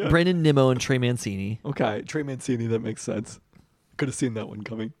point yet. Brandon Nimmo and Trey Mancini. Okay, Trey Mancini, that makes sense. Could have seen that one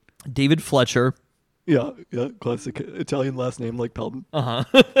coming. David Fletcher. Yeah, classic Italian last name like Pelton.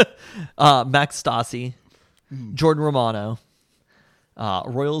 Max Stassi. Jordan Romano.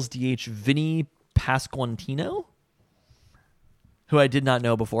 Royals DH Vinny Pasquantino, who I did not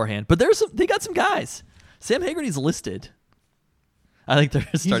know beforehand. But they got some guys. Sam Haggerty's listed. I think they're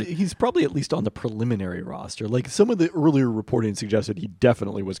starting. He's probably at least on the preliminary roster. Like some of the earlier reporting suggested he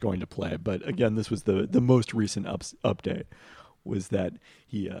definitely was going to play. But again, this was the most recent update was that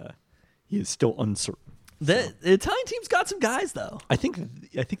he is still uncertain. The Italian team's got some guys, though. I think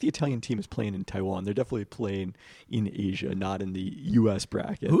the Italian team is playing in Taiwan. They're definitely playing in Asia, not in the U.S.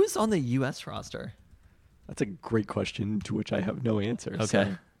 bracket. Who's on the U.S. roster? That's a great question to which I have no answer. Okay.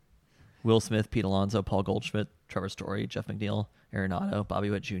 So Will Smith, Pete Alonso, Paul Goldschmidt, Trevor Story, Jeff McNeil, Arenado, Bobby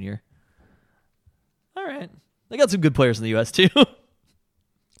Witt Jr. All right. They got some good players in the U.S. too.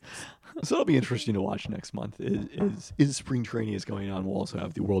 So it'll be interesting to watch next month. Is spring training is going on. We'll also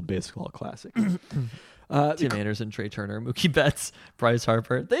have the World Baseball Classic. Tim Anderson, Trey Turner, Mookie Betts, Bryce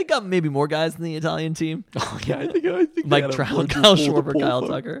Harper. They got maybe more guys than the Italian team. Oh yeah, I think they Mike had a Trout, larger Kyle pool to Schwarber, pull Kyle from.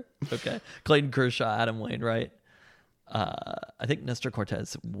 Tucker. Okay. Clayton Kershaw, Adam Wainwright. I think Nestor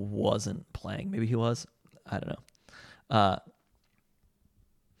Cortez wasn't playing. Maybe he was. I don't know.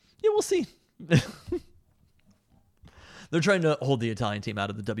 Yeah, we'll see. They're trying to hold the Italian team out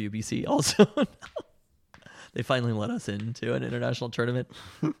of the WBC also. They finally let us into an international tournament.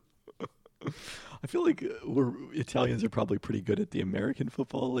 I feel like Italians are probably pretty good at the American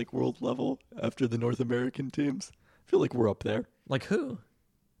football, like world level, after the North American teams. I feel like we're up there. Like who?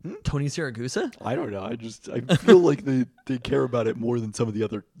 Tony Siragusa? I don't know. I feel like they care about it more than some of the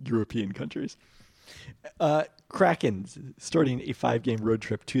other European countries. Krakens starting a 5-game road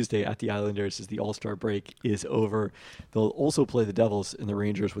trip Tuesday at the Islanders as the All-Star break is over. They'll also play the Devils and the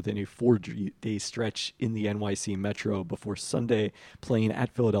Rangers within a 4-day stretch in the NYC Metro before Sunday playing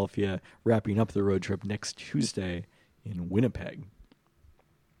at Philadelphia, wrapping up the road trip next Tuesday in Winnipeg.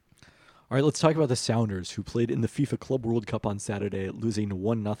 All right, let's talk about the Sounders, who played in the FIFA Club World Cup on Saturday, losing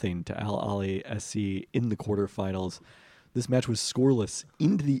 1-0 to Al Ahly SC in the quarterfinals. This match was scoreless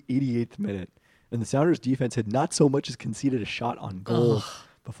into the 88th minute, and the Sounders defense had not so much as conceded a shot on goal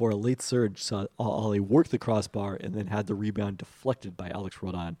before a late surge saw Al Ahly work the crossbar and then had the rebound deflected by Alex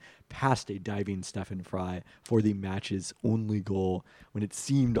Rodon past a diving Stefan Fry for the match's only goal, when it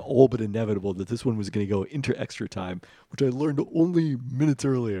seemed all but inevitable that this one was going to go into extra time, which I learned only minutes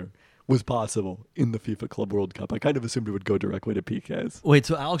earlier was possible in the FIFA Club World Cup. I kind of assumed it would go directly to PKs. Wait,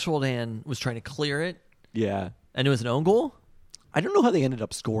 so Alex Roldan was trying to clear it? Yeah. And it was an own goal? I don't know how they ended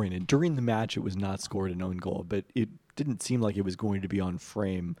up scoring it. During the match, it was not scored an own goal, but it didn't seem like it was going to be on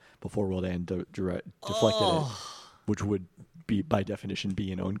frame before Roldan deflected it, which would be, by definition,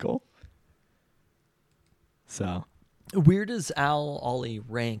 be an own goal. So, where does Al Ahly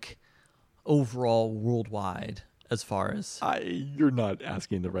rank overall worldwide as far as... you're not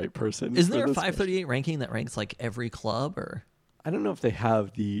asking the right person. Isn't there a 538 ranking that ranks like every club? Or I don't know if they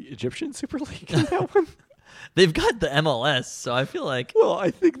have the Egyptian Super League in that one. They've got the MLS, so I feel like... Well, I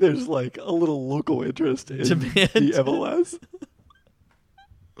think there's like a little local interest in the MLS.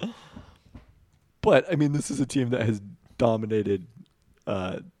 But, I mean, this is a team that has dominated,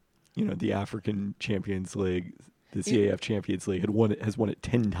 the African Champions League, the CAF Champions League, has won it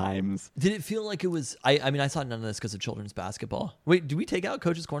 10 times. Did it feel like it was... I mean, I saw none of this because of children's basketball. Wait, did we take out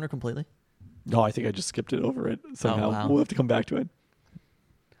Coach's Corner completely? No, I think I just skipped it over it somehow. Oh, wow. We'll have to come back to it.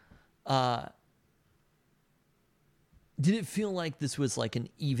 Did it feel like this was like an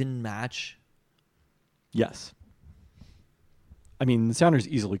even match? Yes. I mean, the Sounders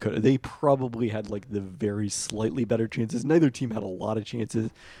easily could. They probably had like the very slightly better chances. Neither team had a lot of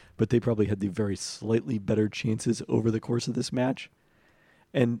chances, but they probably had the very slightly better chances over the course of this match.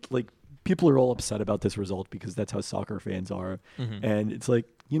 And like, people are all upset about this result because that's how soccer fans are. Mm-hmm. And it's like,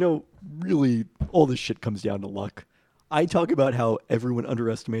 really all this shit comes down to luck. I talk about how everyone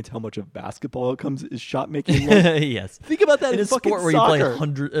underestimates how much of basketball is shot making. Yes. Think about that in in a sport where soccer.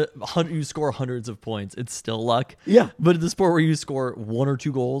 you play you score hundreds of points. It's still luck. Yeah. But in the sport where you score 1 or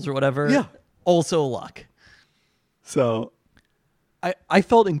 2 goals or whatever, yeah, also luck. So I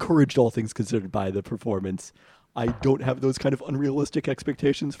felt encouraged, all things considered, by the performance. I don't have those kind of unrealistic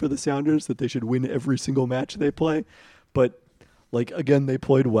expectations for the Sounders that they should win every single match they play. But like, again, they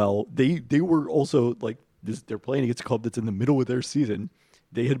played well. They were also like, they're playing against a club that's in the middle of their season.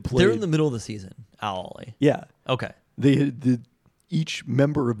 They had played. They're in the middle of the season, Al Ahly. Yeah. Okay. Each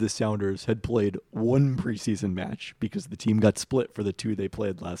member of the Sounders had played one preseason match because the team got split for the 2 they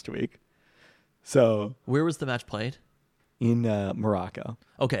played last week. So where was the match played? In Morocco.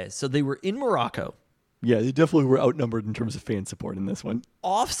 Okay, so they were in Morocco. Yeah, they definitely were outnumbered in terms of fan support in this one.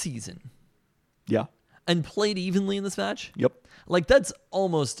 Off season. Yeah. And played evenly in this match? Yep. Like, that's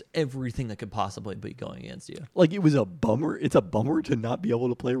almost everything that could possibly be going against you. Like, it was a bummer. It's a bummer to not be able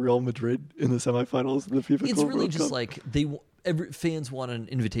to play Real Madrid in the semifinals of the FIFA It's Club really World just Cup. like fans want an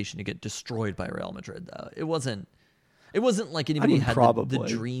invitation to get destroyed by Real Madrid, though. It wasn't like anybody had the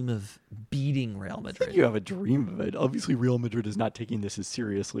dream of beating Real Madrid. I think you have a dream of it. Obviously, Real Madrid is not taking this as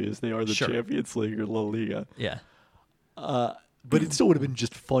seriously as they are the Champions League or La Liga. Yeah. But it still would have been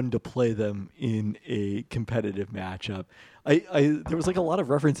just fun to play them in a competitive matchup. There was like a lot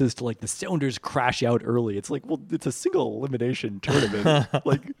of references to like the Sounders crash out early. It's like, well, it's a single elimination tournament.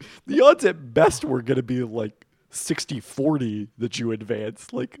 Like, the odds at best were going to be like 60-40 that you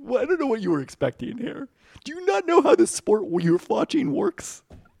advance. Like, well, I don't know what you were expecting here. Do you not know how this sport you're watching works?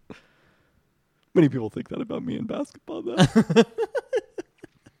 Many people think that about me in basketball, though.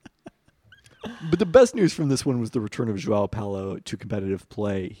 But the best news from this one was the return of Joao Paulo to competitive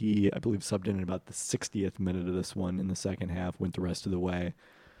play. He, I believe, subbed in about the 60th minute of this one in the second half, went the rest of the way.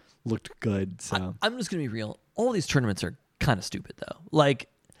 Looked good. So I'm just going to be real. All these tournaments are kind of stupid, though. Like,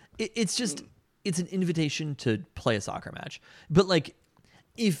 it's an invitation to play a soccer match. But, like,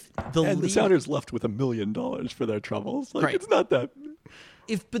 if the and league... the Sounders left with $1 million for their troubles. Like, Right. It's not that...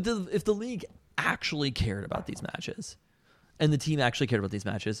 If the league actually cared about these matches, and the team actually cared about these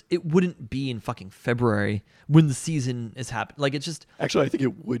matches, it wouldn't be in fucking February when the season is happening. Like, it's just... Actually, I think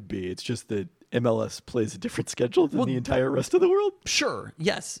it would be. It's just that MLS plays a different schedule than the entire rest of the world. Sure,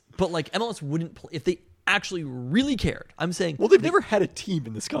 yes. But, like, MLS wouldn't play... If they actually really cared, I'm saying... Well, they've never had a team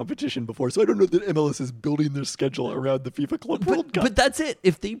in this competition before, so I don't know that MLS is building their schedule around the FIFA Club World Cup. But that's it.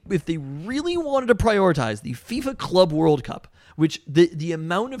 If they really wanted to prioritize the FIFA Club World Cup, which the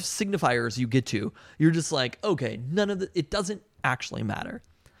amount of signifiers you get to, you're just like, okay, it doesn't actually matter.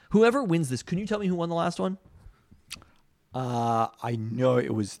 Whoever wins this, can you tell me who won the last one? I know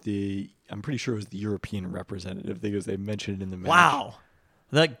it was I'm pretty sure it was the European representative because they mentioned it in the match. Wow.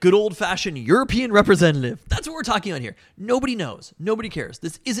 That good old-fashioned European representative. That's what we're talking about here. Nobody knows. Nobody cares.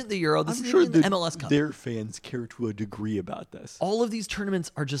 This isn't the Euro. This I'm isn't sure the that MLS Cup. their fans care to a degree about this. All of these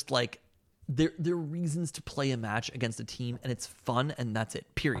tournaments are just like, they're reasons to play a match against a team, and it's fun, and that's it.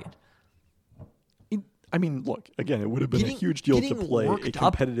 Period. I mean, look, again, it would have been a huge deal to getting play a worked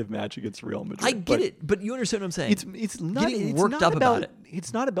competitive match against Real Madrid. I get it, but you understand what I'm saying. It's not Getting it's worked not up about it.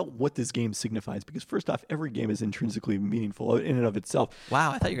 It's not about what this game signifies because first off, every game is intrinsically meaningful in and of itself.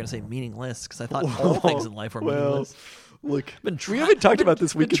 Wow, I thought you were going to say meaningless because I thought all things in life were meaningless. Look, Been we haven't talked about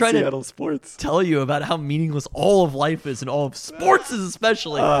this week in trying to Seattle sports. Tell you about how meaningless all of life is and all of sports is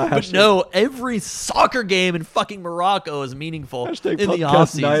especially. But hashtag- no, every soccer game in fucking Morocco is meaningful Hashtag in the podcast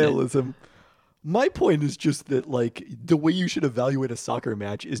offseason. nihilism. My point is just that, like, the way you should evaluate a soccer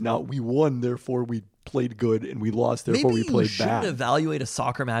match is not we won, therefore we played good, and we lost, therefore Maybe we played you shouldn't bad. evaluate a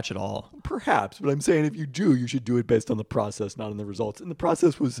soccer match at all. Perhaps, but I'm saying if you do, you should do it based on the process, not on the results. And the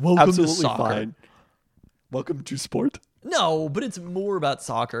process was Welcome to absolutely soccer. fine. Welcome to sport. No, but it's more about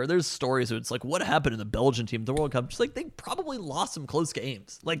soccer. There's stories where it's like, what happened in the Belgian team at the World Cup? Just like, they probably lost some close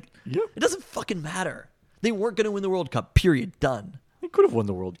games. Like, Yep. It doesn't fucking matter. They weren't going to win the World Cup, period. Done. They could have won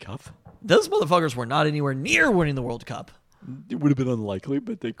the World Cup. Those motherfuckers were not anywhere near winning the World Cup. It would have been unlikely,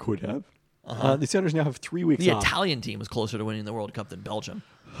 but they could have. The Sounders now have 3 weeks The off. Italian team was closer to winning the World Cup than Belgium.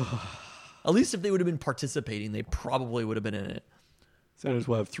 At least if they would have been participating, they probably would have been in it. Sounders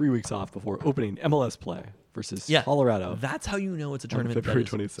will have 3 weeks off before opening MLS play versus Yeah, Colorado. That's how you know it's a tournament that February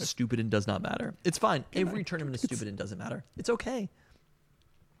is 26th. stupid and does not matter. It's fine. Every tournament is stupid and doesn't matter. It's okay.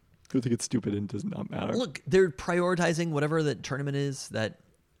 I think it's stupid and does not matter. Look, they're prioritizing whatever the tournament is that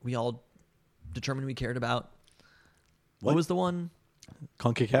we all determined we cared about. What was the one?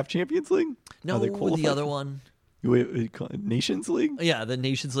 CONCACAF Champions League? No, Are they the qualified? other one. Nations League? Yeah, the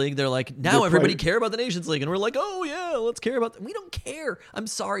Nations League. They're like, now They're everybody care about the Nations League. And we're like, oh, yeah, let's care about that. We don't care. I'm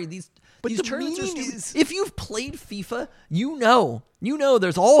sorry. These the tournaments are meaning stupid. is- If you've played FIFA, you know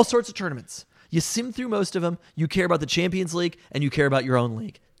there's all sorts of tournaments. You sim through most of them. You care about the Champions League and you care about your own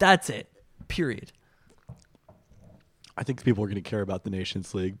league. That's it. Period. I think people are going to care about the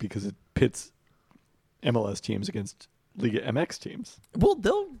Nations League because it pits MLS teams against Liga MX teams Well,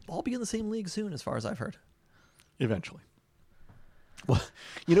 they'll all be in the same league soon, as far as I've heard. eventually. Well,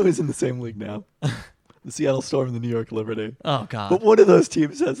 you know who's in the same league now? The Seattle Storm and the New York Liberty. Oh, God. But one of those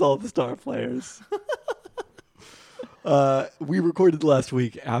teams has all the star players. We recorded last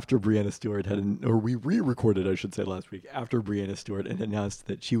week after Brianna Stewart we re-recorded, I should say, last week after Brianna Stewart had announced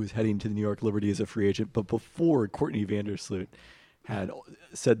that she was heading to the New York Liberty as a free agent, but before Courtney Vandersloot had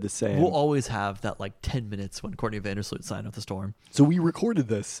said the same. We'll always have that 10 minutes when Courtney Vandersloot signed with the Storm. So we recorded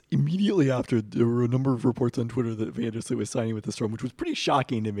this immediately after there were a number of reports on Twitter that Vandersloot was signing with the Storm, which was pretty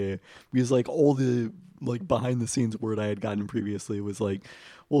shocking to me because all the behind the scenes word I had gotten previously was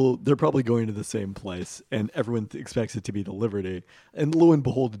well, they're probably going to the same place and everyone expects it to be the Liberty. And lo and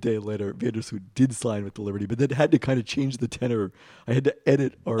behold, a day later, Vandersloot did sign with the Liberty, but then had to kind of change the tenor. I had to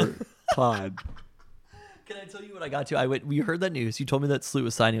edit our pod. Can I tell you what I got to? We heard that news. You told me that Sloot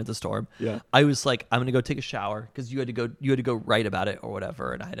was signing with the Storm. Yeah. I was like, I'm gonna go take a shower because you had to go write about it or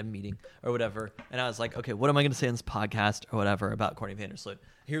whatever, and I had a meeting or whatever. And I was like, okay, what am I gonna say on this podcast or whatever about Courtney Vandersloot?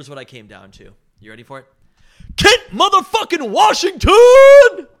 Here's what I came down to. You ready for it? Kent motherfucking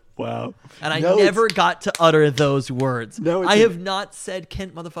Washington! Wow. And I No, never got to utter those words. No, I have not said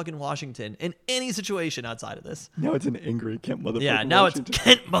Kent motherfucking Washington in any situation outside of this. Now it's an angry Kent motherfucking Yeah, now Washington. it's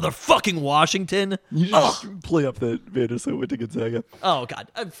Kent motherfucking Washington. You should just play up that Vanderbilt went to Gonzaga. Oh, God.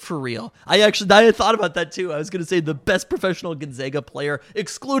 For real. I had thought about that, too. I was going to say the best professional Gonzaga player,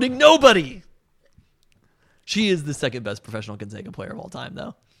 excluding nobody. She is the second best professional Gonzaga player of all time,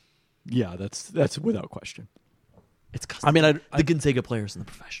 though. Yeah, that's without question. It's because I Gonzaga players and the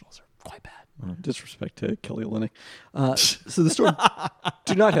professionals are quite bad. Disrespect to Kelly Olynyk. So the Storm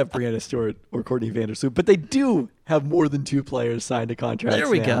do not have Brianna Stewart or Courtney Vandersloot, but they do have more than 2 players signed to contracts. There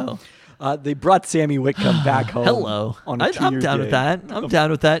we now. go. They brought Sammy Whitcomb back home. Hello. On a I'm 2-year down deal. with that. I'm down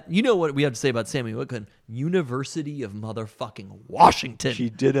with that. You know what we have to say about Sammy Whitcomb? University of motherfucking Washington. She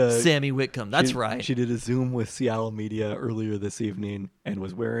did Sammy Whitcomb. That's right. She did a Zoom with Seattle media earlier this evening and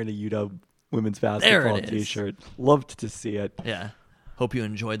was wearing a UW women's basketball T-shirt. Loved to see it. Yeah. Hope you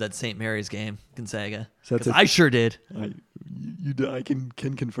enjoyed that St. Mary's game, Gonzaga. So Because I sure did. I can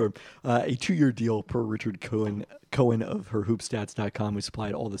confirm. A 2-year deal per Richard Cohen of herhoopstats.com, who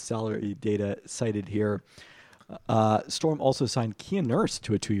supplied all the salary data cited here. Storm also signed Kia Nurse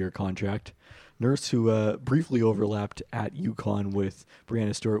to a 2-year contract. Nurse, who briefly overlapped at UConn with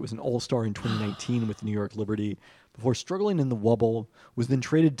Brianna Stewart, was an all-star in 2019 with the New York Liberty. Before struggling in the Wubble, was then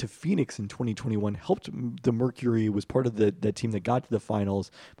traded to Phoenix in 2021, helped the Mercury, was part of that team that got to the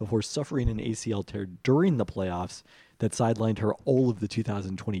finals before suffering an ACL tear during the playoffs that sidelined her all of the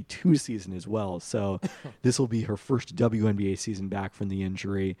 2022 season as well. So this will be her first WNBA season back from the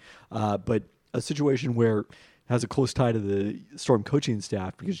injury. But a situation where has a close tie to the Storm coaching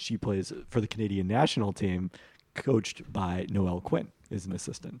staff because she plays for the Canadian national team, coached by Noelle Quinn, is an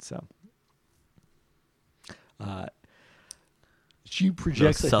assistant. So she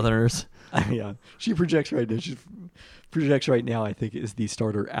projects Those Southerners. yeah, she projects right now. She projects right now, I think, is the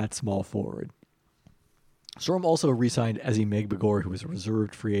starter at small forward. Storm also re-signed Ezzie Megbagor, who is a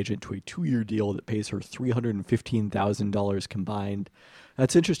reserved free agent, to a 2-year deal that pays her $315,000 combined.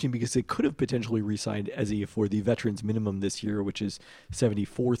 That's interesting because they could have potentially re-signed Ezzie for the veterans minimum this year, which is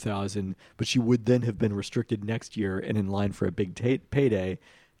 $74,000, but she would then have been restricted next year and in line for a big payday.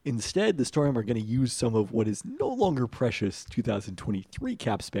 Instead, the Storm are going to use some of what is no longer precious 2023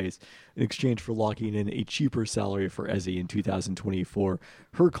 cap space in exchange for locking in a cheaper salary for Ezzie in 2024.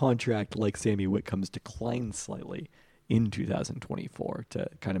 Her contract, like Sammy Whitcomb's, declines slightly in 2024 to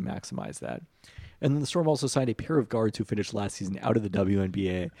kind of maximize that. And then the Storm also signed a pair of guards who finished last season out of the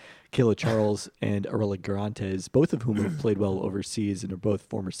WNBA, Kayla Charles and Arella Garantes, both of whom have played well overseas and are both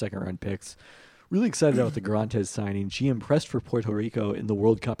former second-round picks. Really excited about the Garantes signing. She impressed for Puerto Rico in the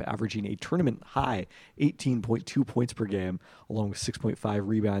World Cup, averaging a tournament high 18.2 points per game, along with 6.5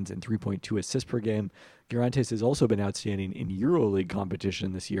 rebounds and 3.2 assists per game. Garantes has also been outstanding in EuroLeague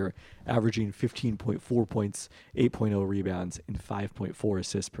competition this year, averaging 15.4 points, 8.0 rebounds, and 5.4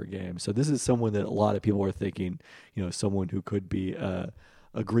 assists per game. So this is someone that a lot of people are thinking, someone who could be a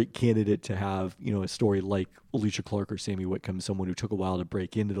great candidate to have, a story like Alicia Clark or Sammy Whitcomb, someone who took a while to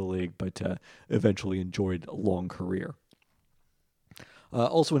break into the league, but eventually enjoyed a long career.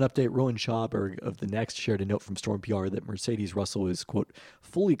 Also an update, Rowan Schauberg of The Next shared a note from Storm PR that Mercedes Russell is, quote,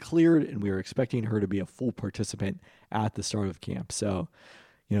 fully cleared, and we are expecting her to be a full participant at the start of camp. So,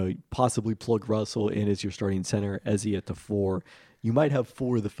 possibly plug Russell in as your starting center, Ezzie at the 4. You might have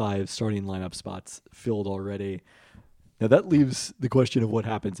 4 of the 5 starting lineup spots filled already. Now that leaves the question of what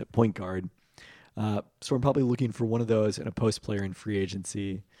happens at point guard. So I'm probably looking for one of those and a post player in free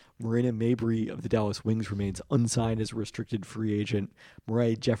agency. Marina Mabry of the Dallas Wings remains unsigned as a restricted free agent.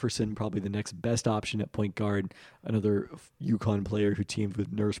 Mariah Jefferson, probably the next best option at point guard, another UConn player who teamed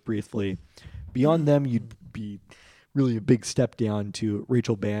with Nurse briefly. Beyond them, you'd be really a big step down to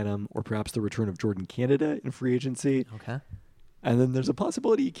Rachel Banham or perhaps the return of Jordan Canada in free agency. Okay. And then there's a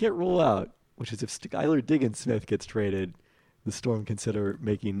possibility you can't rule out, which is if Skylar Diggins-Smith gets traded, the Storm consider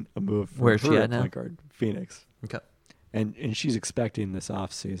making a move from Where's her she at at now? point guard, Phoenix. Okay. And she's expecting this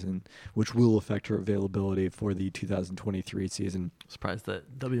offseason, which will affect her availability for the 2023 season. Surprised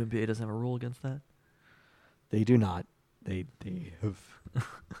that WNBA doesn't have a rule against that. They do not. They have...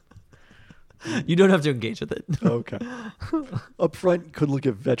 You don't have to engage with it. Okay. Up front, could look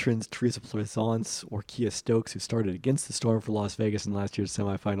at veterans Teresa Plaisance or Kia Stokes, who started against the Storm for Las Vegas in last year's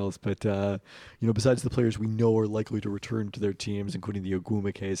semifinals. But, besides the players we know are likely to return to their teams, including the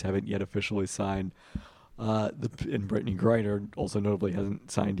Ogwumike's, haven't yet officially signed. And Brittany Griner also notably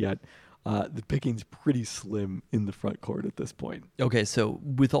hasn't signed yet. The picking's pretty slim in the front court at this point. Okay, so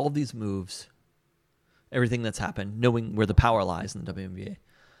with all these moves, everything that's happened, knowing where the power lies in the WNBA,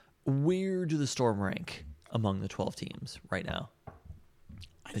 where do the Storm rank among the 12 teams right now?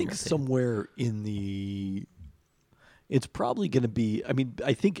 I think somewhere in the... It's probably going to be... I mean,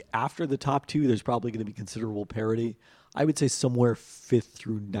 I think after the top two, there's probably going to be considerable parity. I would say somewhere 5th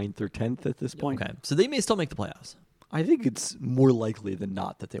through 9th or 10th at this point. Okay, so they may still make the playoffs. I think it's more likely than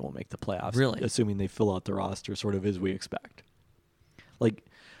not that they won't make the playoffs. Really? Assuming they fill out the roster sort of as we expect. Like,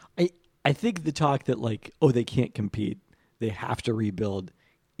 I think the talk that, like, oh, they can't compete, they have to rebuild,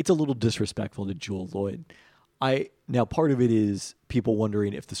 it's a little disrespectful to Jewel Lloyd. Now, part of it is people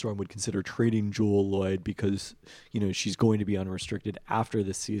wondering if the Storm would consider trading Jewel Lloyd because, she's going to be unrestricted after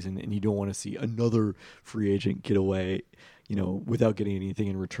this season, and you don't want to see another free agent get away, without getting anything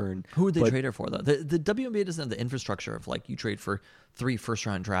in return. Who would they trade her for, though? The WNBA doesn't have the infrastructure of, like, you trade for 3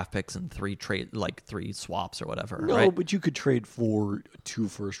 first-round draft picks and 3 swaps or whatever, No, right? but you could trade for 2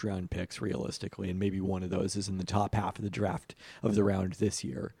 first-round picks, realistically, and maybe one of those is in the top half of the draft of the round this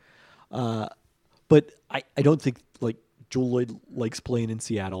year. But I don't think, like, Jewel Lloyd likes playing in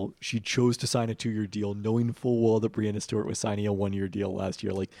Seattle. She chose to sign a 2-year deal, knowing full well that Breanna Stewart was signing a 1-year deal last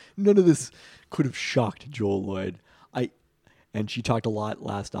year. Like, none of this could have shocked Jewel Lloyd. And she talked a lot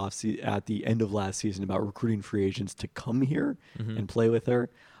at the end of last season about recruiting free agents to come here and play with her.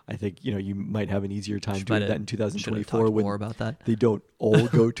 I think, you might have an easier time doing that in 2024 when more about that. They don't all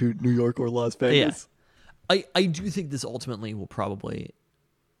go to New York or Las Vegas. Yeah. I do think this ultimately will probably...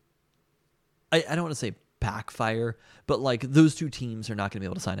 I don't want to say backfire, but, like, those 2 teams are not going to be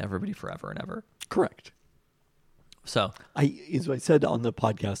able to sign everybody forever and ever. Correct. So as I said on the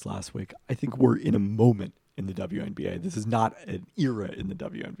podcast last week, I think we're in a moment in the WNBA. This is not an era in the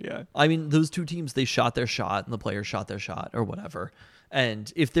WNBA. I mean, those 2 teams, they shot their shot and the players shot their shot or whatever.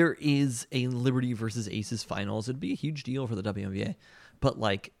 And if there is a Liberty versus Aces finals, it'd be a huge deal for the WNBA. But,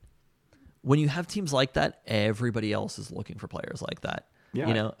 like, when you have teams like that, everybody else is looking for players like that.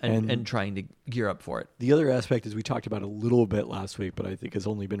 Yeah, and trying to gear up for it. The other aspect is we talked about a little bit last week, but I think has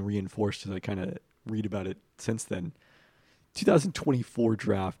only been reinforced as I kind of read about it since then. 2024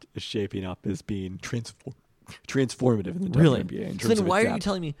 draft is shaping up as being transformative in the WNBA. In terms so then of why are you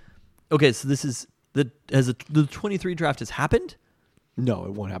telling me? Okay, so this is the 23 draft has happened? No,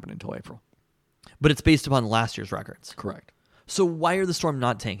 it won't happen until April. But it's based upon last year's records. Correct. So why are the Storm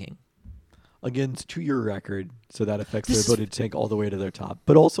not tanking? Again, it's a 2-year record, so that affects their ability to tank all the way to their top.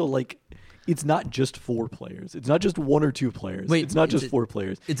 But also, like, it's not just 4 players. It's not just 1 or 2 players. Wait, it's not just 4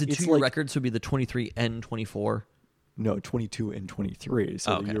 players. It's a 2-year record, so it'd be the 23 and 24. No, 22 and 23.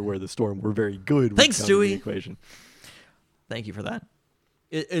 So Okay. the year where the Storm were very good. Thanks, with Stewie. the equation. Thank you for that.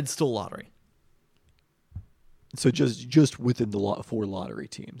 It's still lottery. So just within the 4 lottery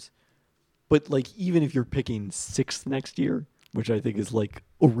teams. But, like, even if you're picking 6th next year, which I think is, like,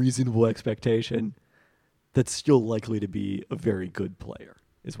 a reasonable expectation, that's still likely to be a very good player,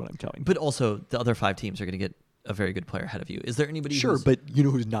 is what I'm telling you. But also, the other 5 teams are going to get a very good player ahead of you. Is there anybody Sure, but you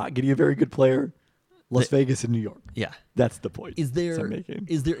know who's not getting a very good player? Las Vegas and New York. Yeah. That's the point. Is there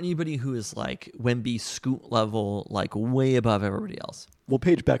anybody who is, like, Wemby Scoot level, like, way above everybody else? Well,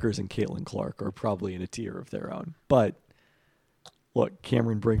 Paige Beckers and Caitlin Clark are probably in a tier of their own. But, look,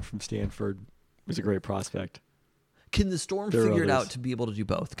 Cameron Brink from Stanford was a great prospect. Can the Storm figure it out to be able to do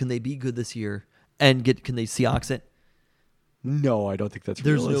both? Can they be good this year and can they Seahawks it? No, I don't think that's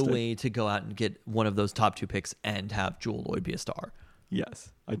There's realistic. no way to go out and get one of those top 2 picks and have Jewel Lloyd be a star.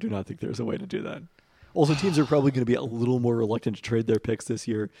 Yes, I do not think there's a way to do that. Also, teams are probably going to be a little more reluctant to trade their picks this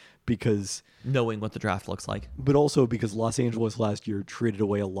year because... knowing what the draft looks like. But also because Los Angeles last year traded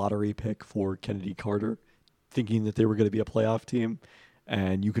away a lottery pick for Kennedy Carter, thinking that they were going to be a playoff team.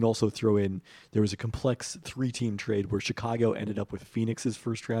 And you can also throw in, there was a complex 3-team trade where Chicago ended up with Phoenix's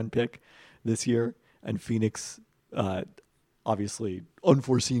first-round pick this year. And Phoenix, obviously,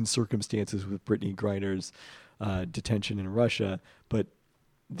 unforeseen circumstances with Brittany Griner's detention in Russia, but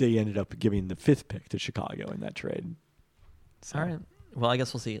they ended up giving the 5th pick to Chicago in that trade. So. All right. Well, I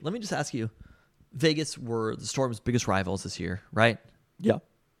guess we'll see. Let me just ask you, Vegas were the Storm's biggest rivals this year, right? Yeah.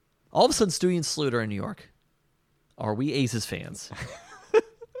 All of a sudden, Stewie and Salute are in New York. Are we Aces fans?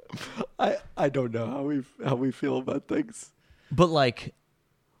 I don't know how we feel about things. But, like,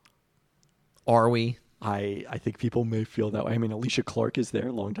 are we? I think people may feel that way. I mean, Alicia Clark is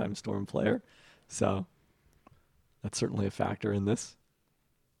there, longtime Storm player. So that's certainly a factor in this.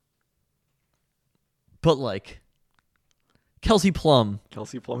 But, like, Kelsey Plum.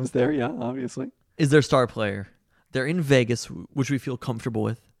 Kelsey Plum is there, yeah, obviously. Is their star player. They're in Vegas, which we feel comfortable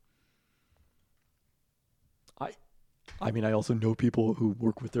with. I mean, I also know people who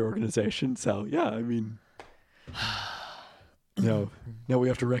work with their organization, so yeah, I mean, now we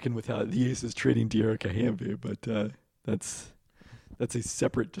have to reckon with how the Aces trading De'Erica Hamby, but that's a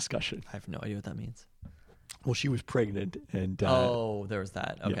separate discussion. I have no idea what that means. Well, she was pregnant and there was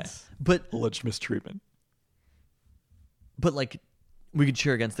that. Okay. yes, But alleged mistreatment. like we could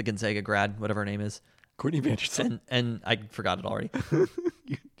cheer against the Gonzaga grad, whatever her name is. Courtney Vanderson. And I forgot it already.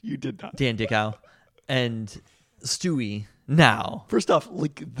 you did not. Dan Dickow and Stewie now. First off,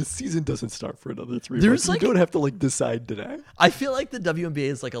 like the season doesn't start for another 3 There's, months. like- You don't have to like decide today. I feel like the WNBA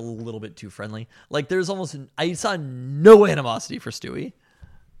is like a little bit too friendly. Like there's almost I saw no animosity for Stewie.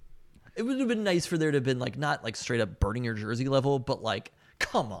 It would have been nice for there to have been like not like straight up burning your jersey level, but like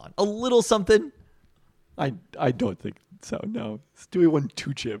come on, a little something. I don't think so. No, Stewie won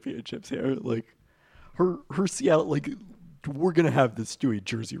 2 championships here. Like her Seattle, like we're gonna have the Stewie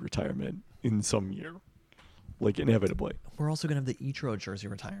jersey retirement in some year, like inevitably. We're also gonna have the Ichiro jersey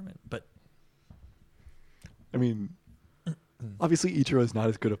retirement, but I mean, obviously Ichiro is not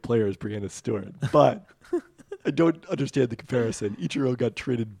as good a player as Brianna Stewart, but I don't understand the comparison. Ichiro got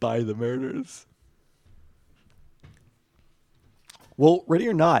traded by the Mariners. Well, ready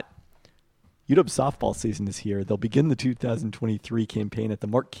or not, UW softball season is here. They'll begin the 2023 campaign at the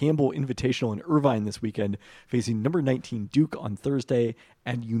Mark Campbell Invitational in Irvine this weekend, facing number 19 Duke on Thursday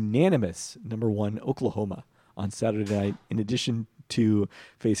and unanimous number 1 Oklahoma on Saturday night, in addition to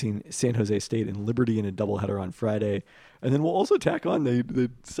facing San Jose State and Liberty in a doubleheader on Friday. And then we'll also tack on, they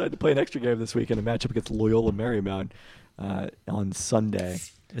decided to play an extra game this weekend, a matchup against Loyola Marymount on Sunday.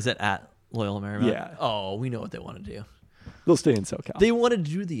 is it at Loyola Marymount? Yeah. Oh, we know what they want to do. They'll stay in SoCal. They wanted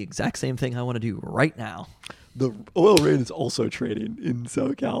to do the exact same thing I want to do right now. The Oil Rain is also trading in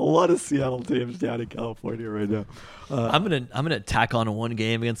SoCal. A lot of Seattle teams down in California right now. I'm gonna tack on one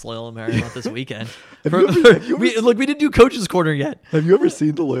game against Loyola Marymount this weekend. Have you ever We didn't do Coach's Corner yet. Have you ever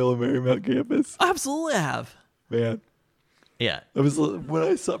seen the Loyola Marymount campus? Absolutely have. Man, Yeah. I was when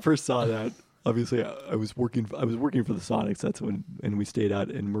I first saw that. Obviously, I was working for the Sonics. That's when, and we stayed out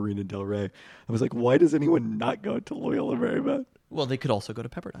in Marina Del Rey. I was like, why does anyone not go to Loyola Marymount? Well, they could also go to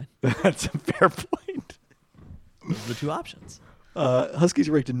Pepperdine. That's a fair point. Those are the 2 options. Huskies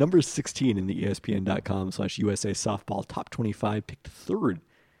are ranked at number 16 in the ESPN.com/USA softball top 25, picked 3rd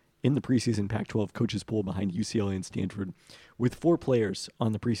in the preseason Pac-12 coaches poll behind UCLA and Stanford, with 4 players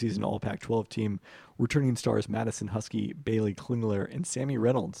on the preseason All Pac-12 team, returning stars Madison Husky, Bailey Klingler, and Sammy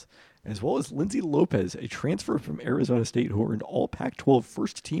Reynolds, as well as Lindsay Lopez, a transfer from Arizona State who earned all Pac-12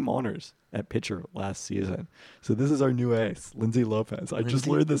 first-team honors at pitcher last season. So this is our new ace, Lindsay Lopez. I just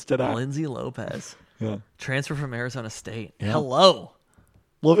learned this today. Lindsay Lopez. Yeah. Transfer from Arizona State. Yeah. Hello.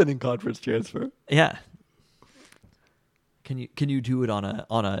 Love it in conference transfer. Yeah. Can you do it on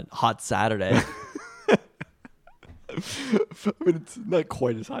a hot Saturday? I mean, it's not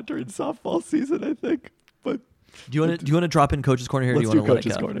quite as hot during softball season, I think, but Do you want to drop in Coach's Corner here? Or do Let's you want do to let it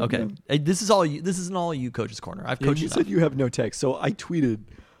Coach's go? Corner, Okay. yeah. This is all you. This isn't all you, Coach's Corner. I've coached you enough. said you have no text, so I tweeted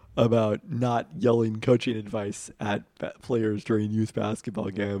about not yelling coaching advice at players during youth basketball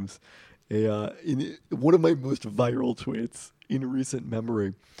games. In one of my most viral tweets in recent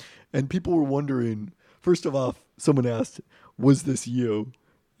memory, and people were wondering. First of all, someone asked, "Was this you?"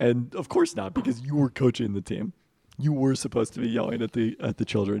 And of course not, because you were coaching the team. You were supposed to be yelling at the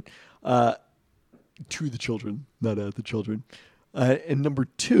children, to the children, not at the children. And number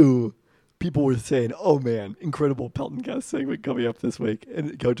 2, people were saying, "Oh man, incredible Peltoncast segment coming up this week,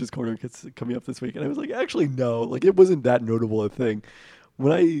 and Coach's Corner coming up this week." And I was like, actually, no, like it wasn't that notable a thing.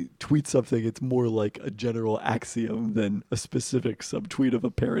 When I tweet something, it's more like a general axiom than a specific subtweet of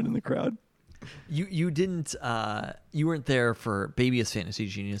a parent in the crowd. You didn't you weren't there for Baby's Fantasy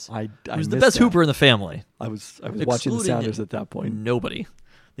Genius. I He was the missed best that. hooper in the family. I was watching the Excluding Sounders at that point. Nobody.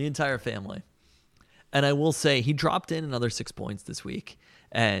 The entire family. And I will say he dropped in another 6 points this week,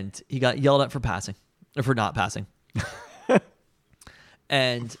 and he got yelled at for passing, or for not passing.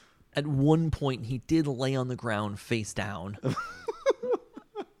 And at one point he did lay on the ground face down.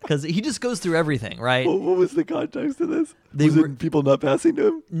 Because he just goes through everything, right? What was the context of this? They Was were- it people not passing to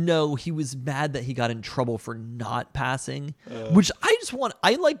him? No, he was mad that he got in trouble for not passing, which I'm gonna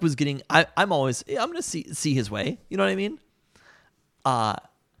see his way. You know what I mean?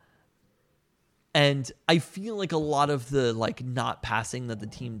 And I feel like a lot of the like not passing that the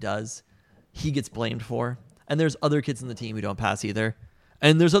team does, he gets blamed for. And there's other kids in the team who don't pass either.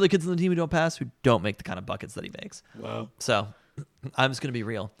 And there's other kids in the team who don't pass who don't make the kind of buckets that he makes. Wow. So I'm just going to be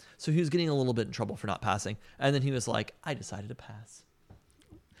real. So he was getting a little bit in trouble for not passing. And then he was like, I decided to pass.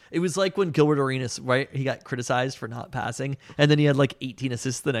 It was like when Gilbert Arenas, right? He got criticized for not passing. And then he had like 18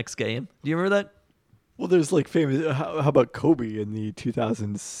 assists the next game. Do you remember that? Well, there's like famous. How about Kobe in the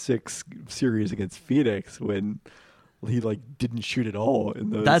 2006 series against Phoenix when he like didn't shoot at all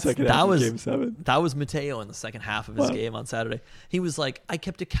in the second half of Game 7? That was Mateo in the second half of his game on Saturday. He was like, I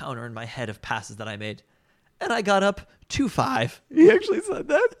kept a counter in my head of passes that I made. and I got up 2-5. He actually said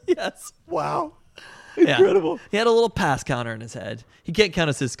that? Yes. Wow. Yeah. Incredible. He had a little pass counter in his head. He can't count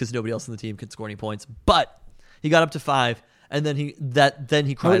assists because nobody else on the team can score any points. But he got up to 5, and then he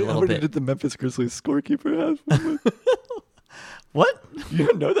cried a little How many bit. did the Memphis Grizzlies scorekeeper have? What? You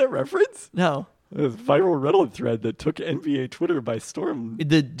don't know that reference? No. A viral Reddit thread that took NBA Twitter by storm.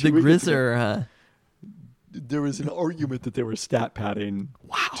 The 2 weekends ago. Grizz There was an argument that they were stat padding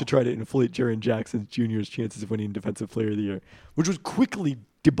to try to inflate Jaren Jackson Jr.'s chances of winning Defensive Player of the Year, which was quickly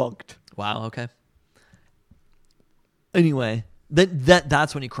debunked. Wow, okay. Anyway,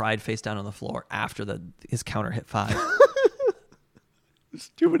 that's when he cried face down on the floor after his counter hit 5. There's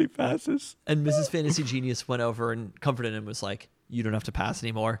too many passes. And Mrs. Fantasy Genius went over and comforted him and was like, you don't have to pass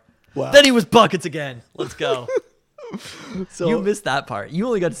anymore. Wow. Then he was buckets again. Let's go. So You missed that part. You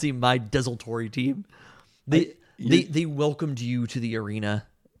only got to see my desultory team. They welcomed you to the arena,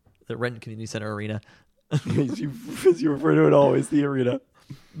 the Renton Community Center arena, as you refer to it always, the arena.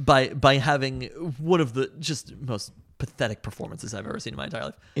 by having one of the just most pathetic performances I've ever seen in my entire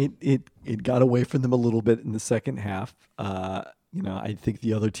life. It got away from them a little bit in the second half. I think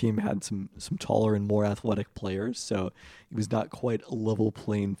the other team had some taller and more athletic players, so it was not quite a level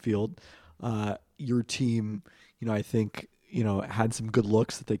playing field. Your team, I think, had some good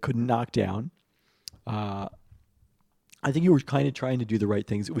looks that they couldn't knock down. I think you were kind of trying to do the right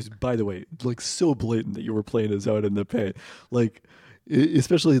things. It was, by the way, like so blatant that you were playing a zone in the paint, like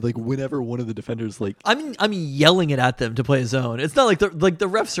especially like whenever one of the defenders like I'm yelling it at them to play a zone. It's not like the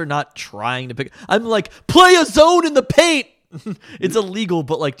refs are not trying to pick. I'm like, play a zone in the paint. It's illegal,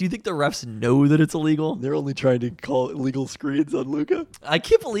 but like, do you think the refs know that it's illegal? they're only trying to call illegal screens on Luka. I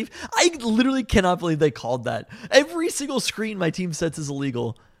literally cannot believe they called that. Every single screen my team sets is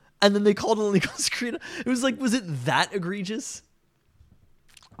illegal, and then they called an illegal screen. It was like, was it that egregious?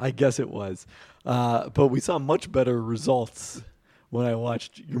 I guess it was, but we saw much better results when I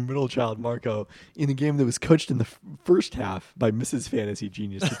watched your middle child Marco in a game that was coached in the first half by Mrs. Fantasy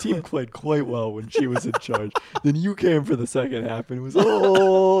Genius. The team played quite well when she was in charge. Then you came for the second half, and it was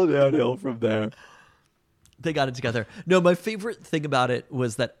all downhill from there. They got it together. No, my favorite thing about it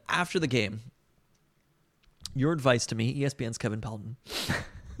was that after the game, your advice to me, ESPN's Kevin Pelton,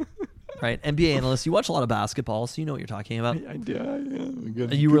 right? NBA analyst. You watch a lot of basketball, so you know what you're talking about. I do. Again,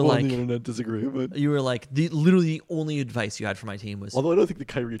 You were people like- on the internet disagree, but You were like, literally the only advice you had for my team was, although I don't think the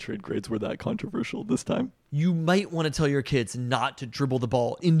Kyrie trade grades were that controversial this time. you might want to tell your kids not to dribble the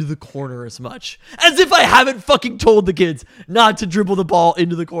ball into the corner as much. As if I haven't fucking told the kids not to dribble the ball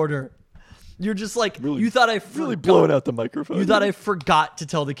into the corner. You're just like, Really, you thought I really forgot. blowing out the microphone. You thought I forgot to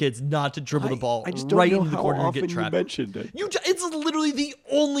tell the kids not to dribble the ball I just don't right know into the how corner and often get you trapped. mentioned it. It's literally the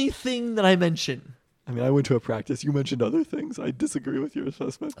only thing that I mention. I mean, I went to a practice. You mentioned other things. I disagree with your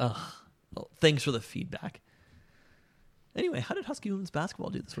assessment. Well, thanks for the feedback. Anyway, how did Husky women's basketball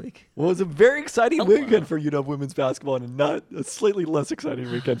do this week? Well, it was a very exciting Hello. weekend for UW women's basketball, and not a slightly less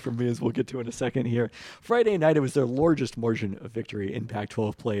exciting weekend for me, as we'll get to in a second here. Friday night, it was their largest margin of victory in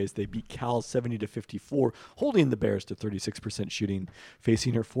Pac-12 play as they beat Cal 70-54, holding the Bears to 36% shooting.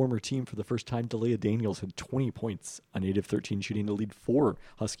 Facing her former team for the first time, Delia Daniels had 20 points on 8 of 13 shooting to lead 4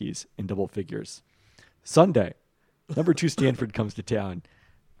 Huskies in double figures. Sunday, number 2 Stanford comes to town,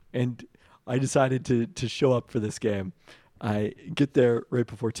 and I decided to show up for this game. I get there right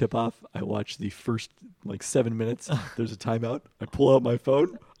before tip-off. I watch the first, 7 minutes. There's a timeout. I pull out my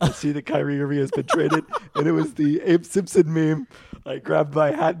phone. I see that Kyrie Irving has been traded, and it was the Abe Simpson meme. I grabbed my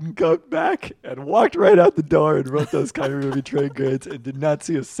hat and coat back and walked right out the door and wrote those Kyrie Irving trade grades and did not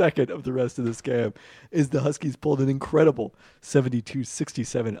see a second of the rest of this game as the Huskies pulled an incredible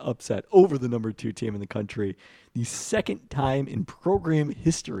 72-67 upset over the number 2 team in the country. The second time in program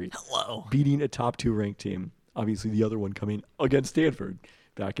history beating a top 2 ranked team. Obviously, the other one coming against Stanford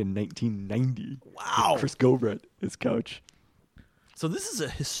back in 1990. Wow. With Chris Gobret as coach. So this is a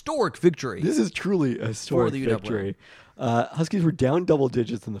historic victory. This is truly a historic the UW victory. Huskies were down double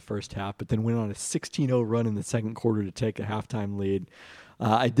digits in the first half, but then went on a 16-0 run in the second quarter to take a halftime lead.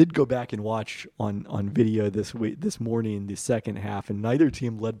 I did go back and watch on video this morning the second half, and neither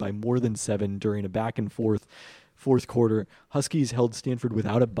team led by more than 7 during a back and forth fourth quarter. Huskies held Stanford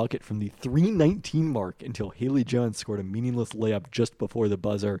without a bucket from the 3:19 mark until Haley Jones scored a meaningless layup just before the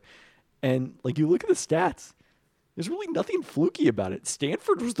buzzer. And you look at the stats, there's really nothing fluky about it.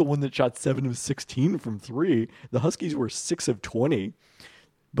 Stanford was the one that shot 7 of 16 from 3. The Huskies were 6 of 20.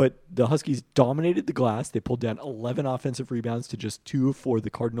 But the Huskies dominated the glass. They pulled down 11 offensive rebounds to just 2 for the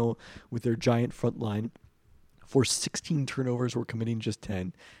Cardinal with their giant front line. For 16 turnovers, were committing just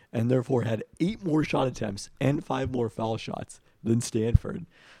 10, and therefore had 8 more shot attempts and 5 more foul shots than Stanford.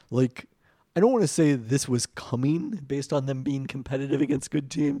 I don't want to say this was coming based on them being competitive against good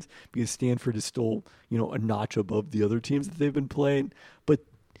teams, because Stanford is still, a notch above the other teams that they've been playing. But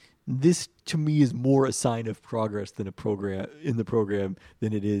this, to me, is more a sign of progress than the program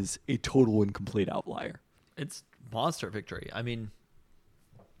than it is a total and complete outlier. It's monster victory. I mean,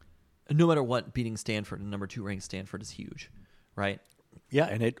 no matter what, beating Stanford and number 2 ranked Stanford is huge, right? Yeah,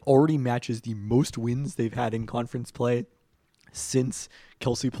 and it already matches the most wins they've had in conference play since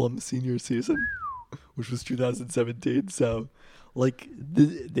Kelsey Plum's senior season, which was 2017. So,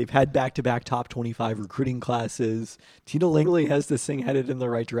 they've had back-to-back top 25 recruiting classes. Tina Langley has this thing headed in the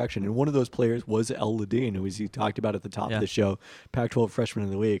right direction. And one of those players was El Ladine, who, as you talked about at the top of the show, Pac-12 Freshman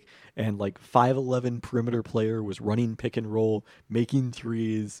of the Week. And 5'11" perimeter player, was running pick and roll, making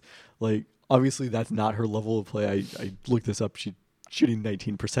threes. Obviously, that's not her level of play. I looked this up. She's shooting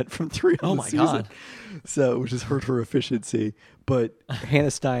 19% from 3 on the season. God. So, which has hurt her efficiency. But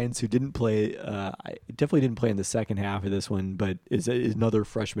Hannah Steins, who didn't play, definitely didn't play in the second half of this one, but is another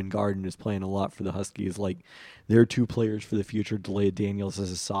freshman guard and is playing a lot for the Huskies. They're 2 players for the future. Delia Daniels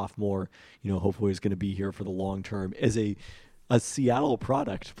is a sophomore, hopefully is going to be here for the long term as a Seattle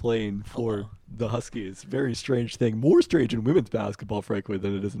product playing for the Huskies. Very strange thing. More strange in women's basketball, frankly,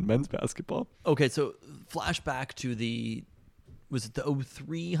 than it is in men's basketball. Okay, so flashback to was it the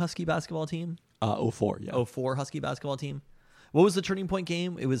 03 Husky basketball team? 04, yeah. 04 Husky basketball team. What was the turning point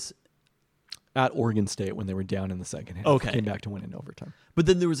game? It was at Oregon State when they were down in the second half. Okay. Came back to win in overtime. But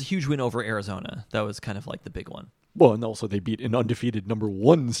then there was a huge win over Arizona. That was kind of the big one. Well, and also they beat an undefeated number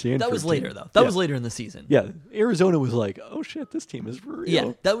 1 Stanford. That was later, though. That was later in the season. Yeah, Arizona was oh shit, this team is for real.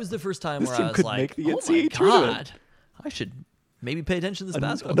 Yeah, that was the first time where I was make the oh NCAA my tournament. God, I should maybe pay attention to this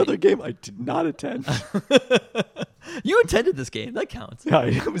basketball Another game I did not attend. You attended this game. That counts. Yeah,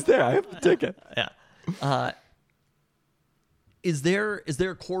 I was there. I have the ticket. Yeah. Is there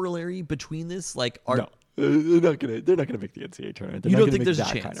a corollary between this? No. They're not gonna make the NCAA tournament. They're you not don't gonna think make there's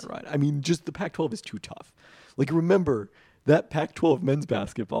that a chance? kind of run. I mean, just the Pac-12 is too tough. Remember that Pac-12 men's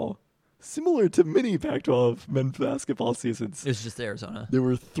basketball, similar to many Pac-12 men's basketball seasons. It's just Arizona. There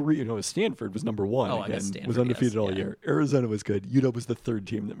were 3. Stanford was number 1. I guess Stanford was undefeated all yeah. year. Arizona was good. UW was the 3rd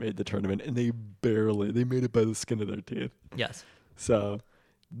team that made the tournament, and they made it by the skin of their teeth. Yes. So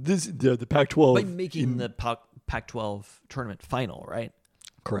the Pac-12 by making the Pac-12 tournament final, right?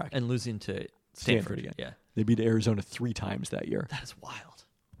 Correct. And losing to Stanford again. Yeah. They beat Arizona 3 times that year. That is wild.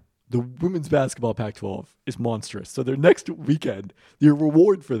 The women's basketball Pac-12 is monstrous. So their next weekend, your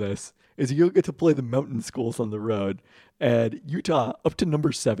reward for this is you'll get to play the mountain schools on the road. And Utah, up to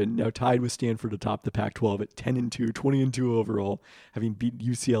number 7, now tied with Stanford atop the Pac-12 at 10-2, 20-2 overall, having beat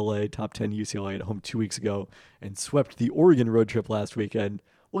UCLA, top 10 UCLA at home 2 weeks ago, and swept the Oregon road trip last weekend.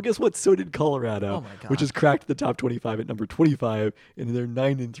 Well, guess what? So did Colorado, which has cracked the top 25 at number 25, and their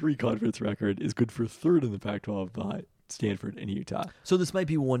 9-3 conference record is good for 3rd in the Pac-12 behind Stanford and Utah. So this might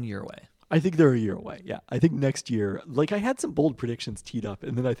be 1 year away. I think they're a year away. Yeah, I think next year. I had some bold predictions teed up,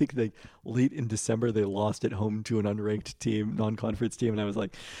 and then I think late in December they lost at home to an unranked team, non-conference team, and I was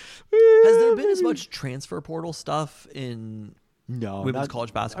like, has there been as much transfer portal stuff in women's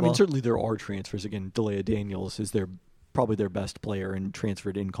college basketball? I mean, certainly there are transfers. Again, Delia Daniels is probably their best player and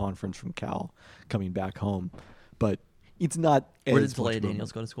transferred in conference from Cal, coming back home, but it's not. Where did Delia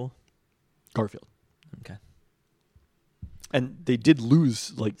Daniels go to school? Garfield. Okay. And they did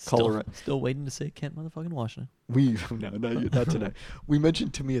lose Colorado. Still waiting to say Kent motherfucking Washington. Not tonight. We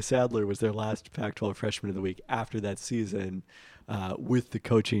mentioned Tamia Sadler was their last Pac-12 freshman of the week. After that season, with the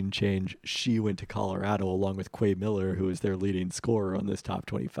coaching change, she went to Colorado along with Quay Miller, who is their leading scorer on this top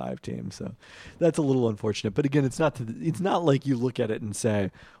 25 team. So that's a little unfortunate. But again, it's not like you look at it and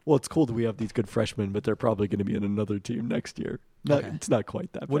say, well, it's cool that we have these good freshmen, but they're probably going to be in another team next year. It's not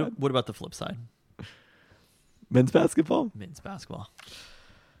quite that bad. What about the flip side? Men's basketball? Men's basketball.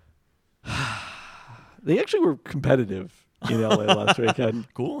 They actually were competitive in LA last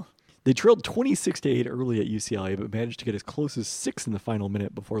weekend. Cool. They trailed 26-8 early at UCLA, but managed to get as close as 6 in the final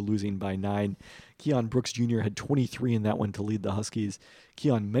minute before losing by 9. Keon Brooks Jr. had 23 in that one to lead the Huskies.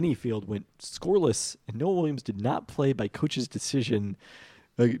 Keon Manyfield went scoreless, and Noah Williams did not play by coach's decision,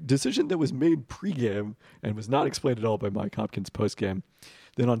 a decision that was made pregame and was not explained at all by Mike Hopkins postgame.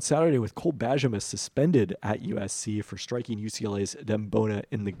 Then on Saturday, with Cole Bajamas suspended at USC for striking UCLA's Adem Bona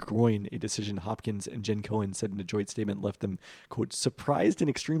in the groin, a decision Hopkins and Jen Cohen said in a joint statement left them, quote, surprised and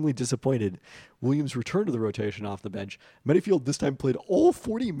extremely disappointed. Williams returned to the rotation off the bench. Manyfield this time played all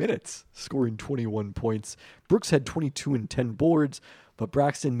 40 minutes, scoring 21 points. Brooks had 22 and 10 boards, but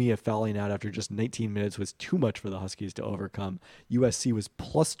Braxton Mia fouling out after just 19 minutes was too much for the Huskies to overcome. USC was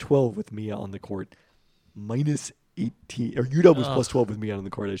plus 12 with Mia on the court, minus 18, or UW was plus 12 with me on the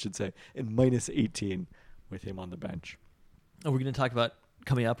court, I should say, and minus 18 with him on the bench. Are we going to talk about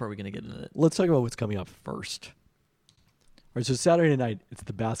coming up, or are we going to get into it? Let's talk about what's coming up first. All right, so Saturday night, it's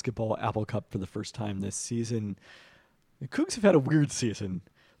the basketball Apple Cup for the first time this season. The Cougs have had a weird season.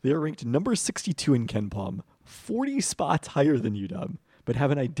 They are ranked number 62 in KenPom, 40 spots higher than UW, but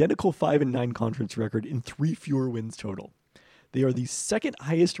have an identical 5-9 conference record in 3 fewer wins total. They are the second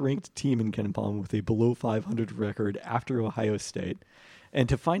highest ranked team in KenPom with a below 500 record after Ohio State. And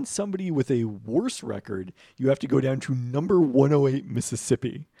to find somebody with a worse record, you have to go down to number 108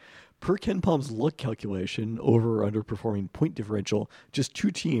 Mississippi. Per KenPom's luck calculation, over or underperforming point differential, just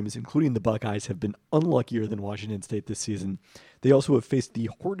 2 teams, including the Buckeyes, have been unluckier than Washington State this season. They also have faced the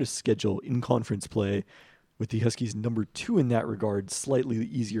hardest schedule in conference play, with the Huskies number 2 in that regard, slightly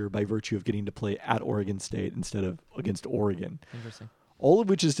easier by virtue of getting to play at Oregon State instead of against Oregon. Interesting. All of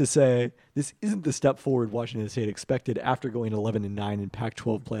which is to say, this isn't the step forward Washington State expected after going 11-9 in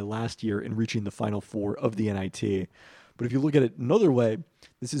Pac-12 play last year and reaching the Final Four of the NIT. But if you look at it another way,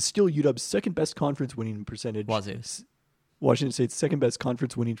 this is still UW's second best conference winning percentage. Washington State's second best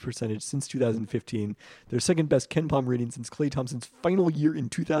conference winning percentage since 2015. Their second best KenPom rating since Klay Thompson's final year in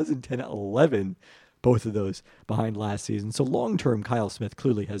 2010-11. Both of those behind last season. So long term, Kyle Smith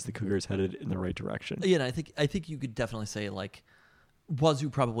clearly has the Cougars headed in the right direction. Yeah, and I think you could definitely say like Wazoo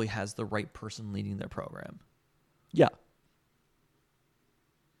probably has the right person leading their program. Yeah.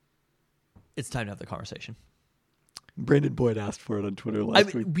 It's time to have the conversation. Brandon Boyd asked for it on Twitter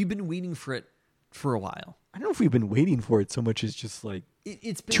last week. We've been waiting for it for a while. I don't know if we've been waiting for it so much as just like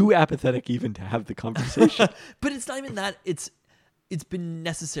It's been, too apathetic even to have the conversation. But it's not even that. It's been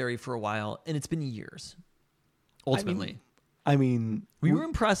necessary for a while, and it's been years. Ultimately, I mean, we were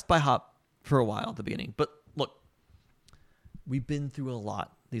impressed by Hop for a while at the beginning, but look, we've been through a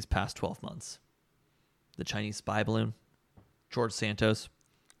lot these past 12 months. The Chinese spy balloon, George Santos,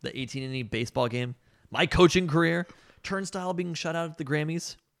 the 18-inning baseball game, my coaching career, Turnstile being shut out at the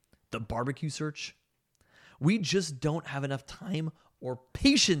Grammys, the barbecue search. We just don't have enough time or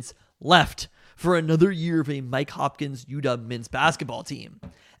patience left for another year of a Mike Hopkins UW men's basketball team.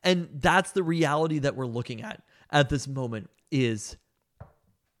 And that's the reality that we're looking at this moment is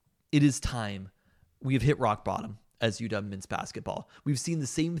it is time. We have hit rock bottom as UW men's basketball. We've seen the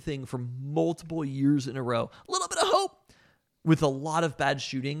same thing for multiple years in a row. A little bit of hope with a lot of bad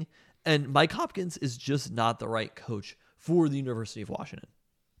shooting. And Mike Hopkins is just not the right coach for the University of Washington.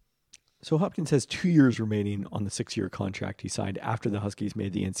 So Hopkins has 2 years remaining on the 6-year contract he signed after the Huskies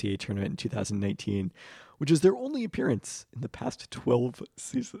made the NCAA tournament in 2019, which is their only appearance in the past 12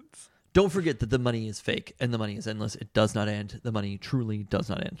 seasons. Don't forget that the money is fake and the money is endless. It does not end. The money truly does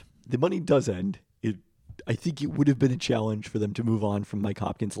not end. The money does end. I think it would have been a challenge for them to move on from Mike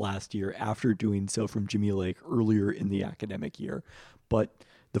Hopkins last year after doing so from Jimmy Lake earlier in the academic year. But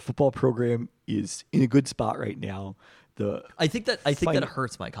the football program is in a good spot right now. I think that it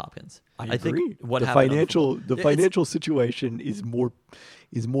hurts Mike Hopkins. I agree. Think the financial situation is more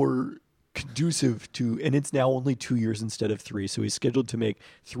conducive to, and it's now only 2 years instead of 3. So he's scheduled to make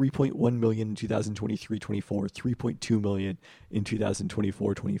 $3.1 million in 2023-24, $3.2 million in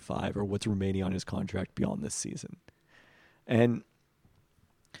 2024-25, or what's remaining on his contract beyond this season. And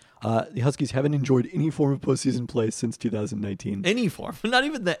the Huskies haven't enjoyed any form of postseason play since 2019. Any form, not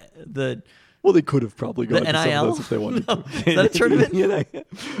even the. Well, they could have probably gone the to some NIL? of those if they wanted No. to. Is that a tournament? You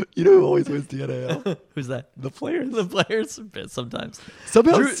know who always wins the NIL? Who's that? The players. The players sometimes.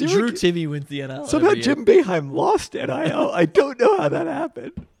 Somehow Drew Timmy wins the NIL. Somehow Jim Boeheim lost NIL. I don't know how that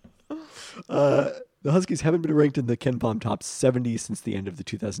happened. The Huskies haven't been ranked in the KenPom top 70 since the end of the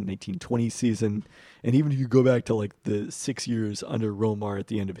 2019-20 season. And even if you go back to like the 6 years under Romar at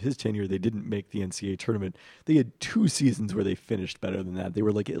the end of his tenure, they didn't make the NCAA tournament. They had 2 seasons where they finished better than that. They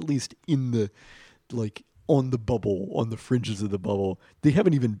were like at least in the, like on the bubble, on the fringes of the bubble. They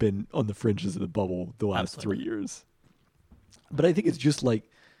haven't even been on the fringes of the bubble the last 3 years. But I think it's just like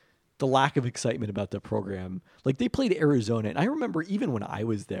the lack of excitement about the program. Like they played Arizona, and I remember even when I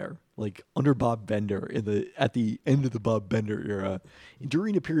was there, like under Bob Bender at the end of the Bob Bender era,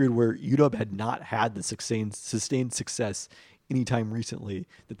 during a period where UW had not had the sustained success anytime recently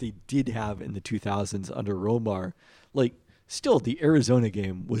that they did have in the 2000s under Romar. Like still, the Arizona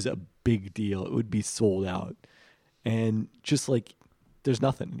game was a big deal. It would be sold out, and just like there's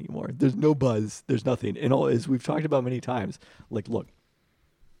nothing anymore. There's no buzz. There's nothing. And all, as we've talked about many times, like look.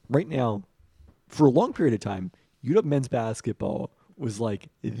 Right now, for a long period of time, UW men's basketball was like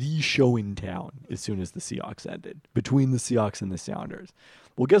the show in town as soon as the Seahawks ended, between the Seahawks and the Sounders.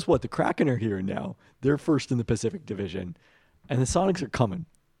 Well, guess what? The Kraken are here now. They're first in the Pacific Division, and the Sonics are coming.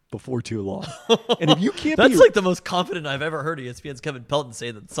 before too long. And if you can't That's be, like the most confident I've ever heard ESPN's Kevin Pelton say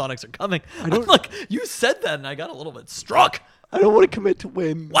that the Sonics are coming. I'm like, you said that and I got a little bit struck. I don't want to commit to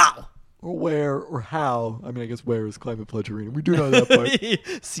when, Wow. or where, or how. I mean, I guess where is Climate Pledge Arena. We do know that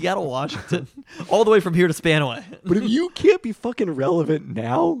part. Seattle, Washington. All the way from here to Spanaway. But if you can't be fucking relevant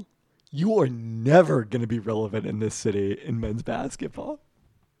now, you are never going to be relevant in this city in men's basketball.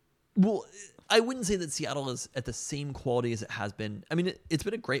 Well, I wouldn't say that Seattle is at the same quality as it has been. I mean, it's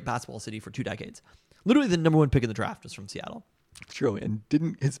been a great basketball city for 2 decades. Literally, the number 1 pick in the draft was from Seattle. It's true. And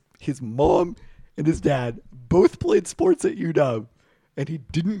didn't his mom and his dad both played sports at UW, and he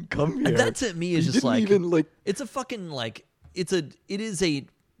didn't come here. And that to me is He just didn't even, like, it's a fucking it is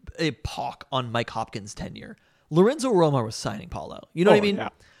a pock on Mike Hopkins' tenure. Lorenzo Roma was signing Paulo. You know what I mean? Yeah.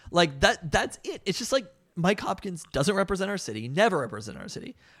 Like that's it. It's just like Mike Hopkins doesn't represent our city, never represent our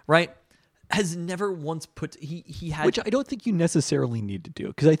city, right? Has never once put he had, which I don't think you necessarily need to do,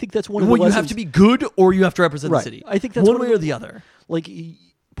 because I think that's one of well, the you lessons. have to be good or you have to represent the Right. city. I think that's one one of way or the- the other. Like,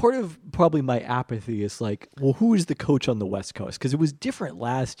 part of probably my apathy is like, well, who is the coach on the West Coast? Because it was different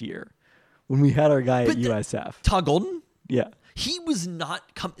last year when we had our guy at USF. Todd Golden, Yeah. he was not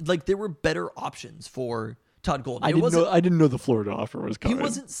like there were better options for Todd Golden. I didn't know the Florida offer was He coming.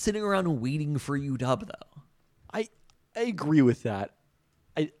 wasn't sitting around waiting for UW though. I agree with that.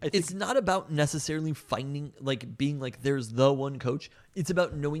 I think It's not about necessarily being like there's the one coach. It's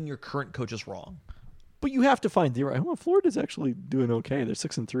about knowing your current coach is wrong. but you have to find the right. Well, Florida's actually doing okay. They're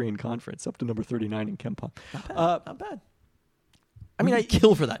 6-3 in conference, up to number 39 in KenPom. Not bad. I mean, I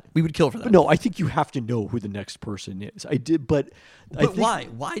kill for that. We would kill for that. But no, I think you have to know who the next person is. I did, but I think, why?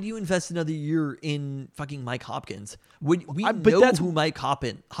 Why do you invest another year in fucking Mike Hopkins? When we but know that's- who Mike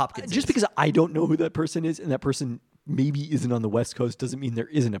Hopkins just is. because I don't know who that person is, and that person maybe isn't on the West Coast, doesn't mean there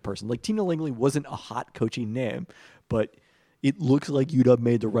isn't a person. Like, Tina Langley wasn't a hot coaching name, but it looks like UW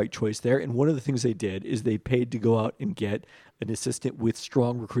made the right choice there. And one of the things they did is they paid to go out and get an assistant with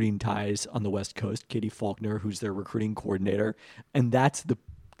strong recruiting ties on the West Coast, Katie Faulkner, who's their recruiting coordinator. And that's the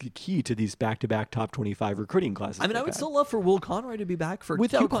key to these back-to-back top 25 recruiting classes. I mean, I would still love for Will Conroy to be back, for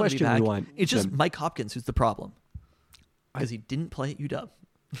Without Q Con question, to be we back. want It's just them. Mike Hopkins who's the problem because he didn't play at UW.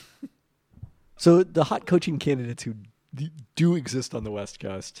 So the hot coaching candidates who do exist on the West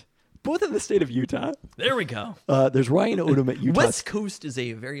Coast, both in the state of Utah. There we go. There's Ryan Odom at Utah. West Coast is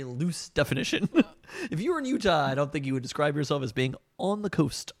a very loose definition. If you were in Utah, I don't think you would describe yourself as being on the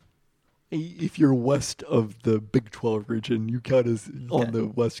coast. If you're west of the Big 12 region, you count as on the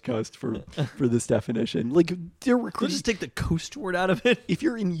West Coast for this definition. Like, they're We'll recruiting. just take the coast word out of it. If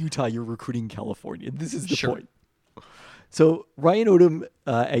you're in Utah, you're recruiting California. This is the Sure. point. So Ryan Odom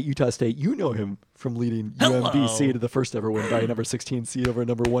at Utah State, you know him from leading UMBC to the first ever win by a number 16 seed over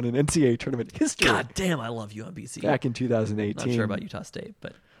number 1 in NCAA tournament history God damn, I love UMBC. back in 2018. Not sure about Utah State,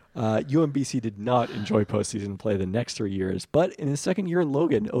 but UMBC did not enjoy postseason play the next 3 years, but in his second year in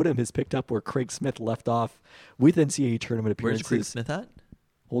Logan, Odom has picked up where Craig Smith left off with NCAA tournament where's appearances. Craig Smith at?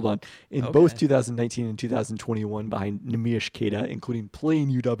 Hold on. In Okay. both 2019 and 2021 behind Nemish Keita, including playing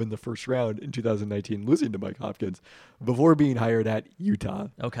UW in the first round in 2019, losing to Mike Hopkins, before being hired at Utah,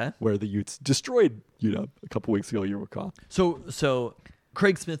 Okay. where the Utes destroyed UW a couple weeks ago, you recall. So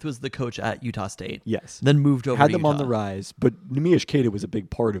Craig Smith was the coach at Utah State. Yes. Then moved over Had to them on the Utah. rise, but Nemish Keita was a big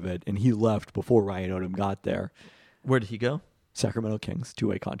part of it, and he left before Ryan Odom got there. Where did he go? Sacramento Kings,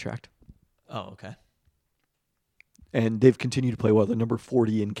 2-way contract. Oh, okay. And they've continued to play well. They're number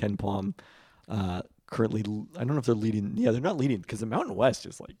 40 in KenPom. Currently, I don't know if they're leading. Yeah, they're not leading because the Mountain West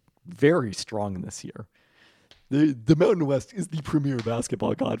is like very strong this year. The Mountain West is the premier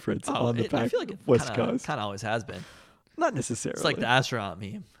basketball conference on the I feel like it West Coast. kind of always has been. Not necessarily. It's like the astronaut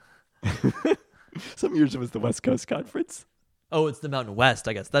meme. Some years it was the West Coast Conference. Oh, it's the Mountain West,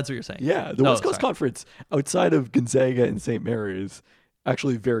 I guess. That's what you're saying. Yeah, the Oh, West Coast sorry. Conference outside of Gonzaga and St. Mary's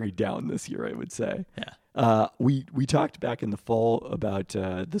actually very down this year, I would say. Yeah. We talked back in the fall about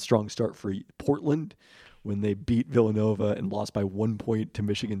the strong start for Portland when they beat Villanova and lost by 1 point to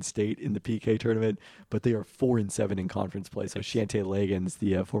Michigan State in the PK tournament, but they are 4-7 in conference play. So Shante Legans,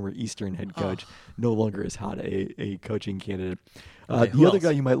 the former Eastern head coach, no longer is hot a coaching candidate. Okay, The who other else?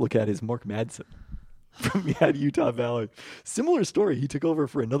 guy you might look at is Mark Madsen from Utah Valley. Similar story. He took over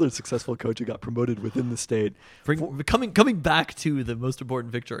for another successful coach who got promoted within the state. Coming back to the most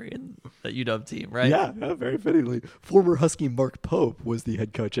important victory in that UW team, right? Yeah, very fittingly. Former Husky Mark Pope was the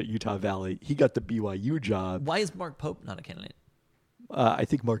head coach at Utah Valley. He got the BYU job. Why is Mark Pope not a candidate? I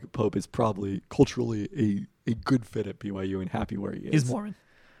think Mark Pope is probably culturally a good fit at BYU and happy where he is. He's Mormon.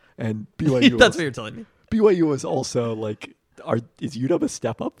 And BYU That's what you're telling me. BYU was also like, is UW a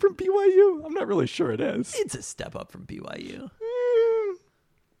step up from BYU? I'm not really sure it is. It's a step up from BYU.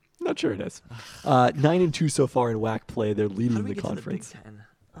 Not sure it is. 9-2 so far in WAC play. They're How leading do we the get to the conference. Big Ten?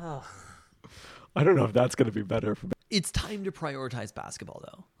 Oh. I don't know if that's going to be better. It's time to prioritize basketball,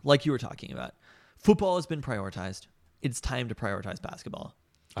 though. Like you were talking about. Football has been prioritized. It's time to prioritize basketball.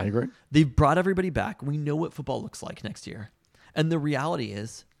 I agree. They've brought everybody back. We know what football looks like next year. And the reality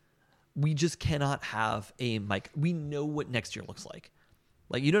is, we just cannot have a Mike. We know what next year looks like.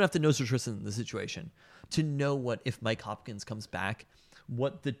 Like, you don't have to know Sir Tristan in the situation to know what, if Mike Hopkins comes back,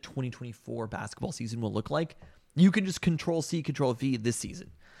 what the 2024 basketball season will look like. You can just Control C, Control V this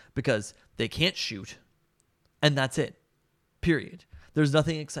season because they can't shoot. And that's it. Period. There's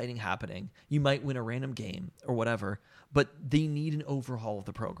nothing exciting happening. You might win a random game or whatever, but they need an overhaul of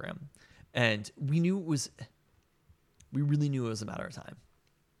the program. And we really knew it was a matter of time.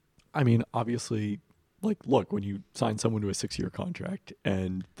 I mean, obviously, like, look, when you sign someone to a 6-year contract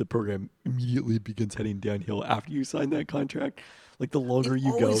and the program immediately begins heading downhill after you sign that contract, like, the longer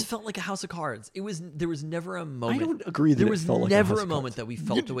you go. It always felt like a house of cards. There was never a moment. I don't agree that there it was felt like never a house a of moment cards. that we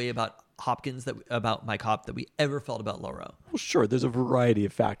felt the way about Hopkins, about Mike Hop, that we ever felt about Loro. Well, sure, there's a variety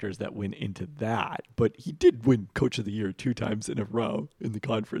of factors that went into that, but he did win Coach of the Year 2 times in a row in the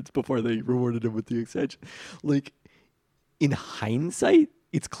conference before they rewarded him with the extension. Like, in hindsight,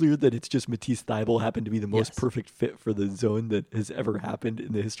 it's clear that it's just Matisse Thybulle happened to be the most perfect fit for the zone that has ever happened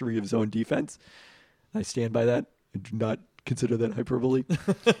in the history of zone defense. I stand by that. I do not consider that hyperbole.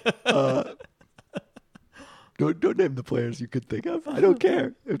 Don't name the players you could think of. I don't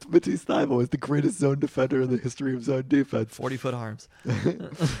care. It's Matisse Thybulle is the greatest zone defender in the history of zone defense. 40-foot arms.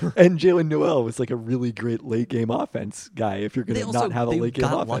 And Jalen Noel was like a really great late game offense guy if you're going to not have a late game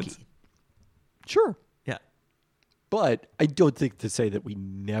offense. Lucky. Sure. Yeah. But I don't think to say that we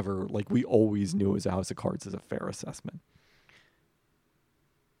never, like, we always knew it was a house of cards is a fair assessment.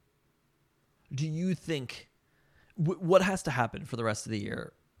 Do you think what has to happen for the rest of the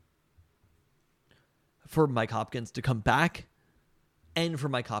year for Mike Hopkins to come back and for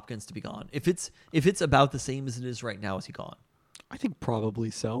Mike Hopkins to be gone? If it's about the same as it is right now, is he gone? I think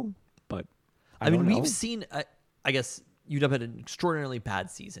probably so, but I mean, don't know. we've seen, I guess UW had an extraordinarily bad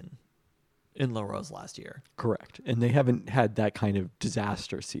season in Low Rose last year. Correct. And they haven't had that kind of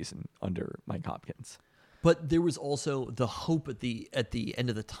disaster season under Mike Hopkins. But there was also the hope at the end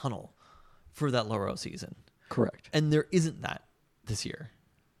of the tunnel for that Low Rose season. Correct. And there isn't that this year.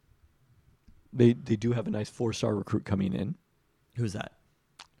 They do have a nice 4-star recruit coming in. Who's that?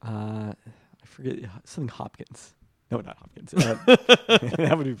 I forget, something Hopkins. No, not Hopkins.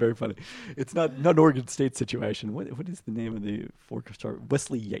 That would be very funny. It's not an Oregon State situation. What is the name of the 4-star?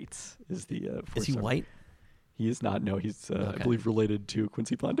 Wesley Yates is the 4-star. Is he white? He is not. No, he's I believe related to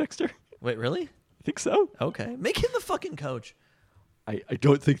Quincy Pondexter. Wait, really? I think so. Okay, make him the fucking coach. I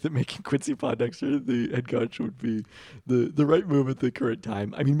don't think that making Quincy Pondexter the head coach would be the right move at the current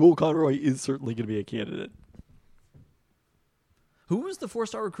time. I mean, Will Conroy is certainly going to be a candidate. Who was the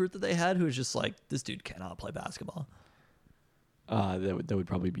 4-star recruit that they had who was just like, this dude cannot play basketball? That would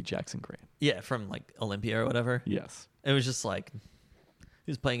probably be Jackson Grant. Yeah, from like Olympia or whatever. Yes. It was just like,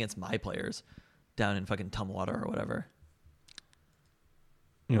 he was playing against my players down in fucking Tumwater or whatever.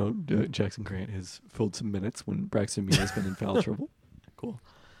 You know, Jackson Grant has filled some minutes when Braxton Mead has been in foul trouble. Cool.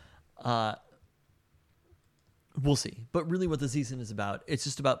 We'll see. But really what the season is about, it's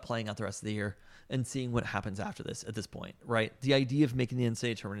just about playing out the rest of the year and seeing what happens after this at this point, right? The idea of making the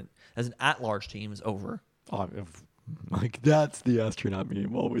NCAA tournament as an at-large team is over. Oh, like, that's the astronaut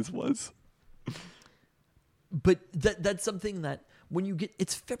meme always was. But that's something that when you get,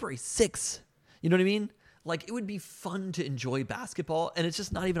 it's February 6th. You know what I mean? Like, it would be fun to enjoy basketball, and it's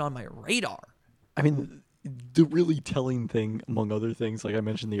just not even on my radar. I mean, the really telling thing, among other things, like I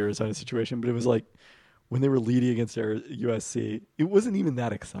mentioned the Arizona situation, but it was like when they were leading against USC, it wasn't even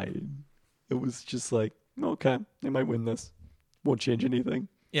that exciting. It was just like, okay, they might win this. Won't change anything.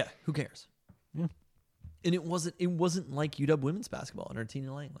 Yeah, who cares? Yeah. And it wasn't like UW women's basketball under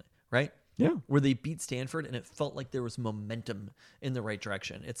Tina Langley, right? Yeah. Where they beat Stanford and it felt like there was momentum in the right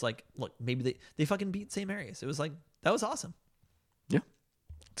direction. It's like, look, maybe they fucking beat St. Mary's. It was like, that was awesome. Yeah.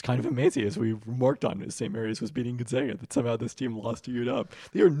 It's kind of amazing, as we remarked on, as St. Mary's was beating Gonzaga, that somehow this team lost to UW.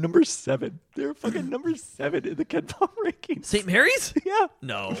 They are number 7. They're fucking number 7 in the KenPom rankings. St. Mary's? Yeah.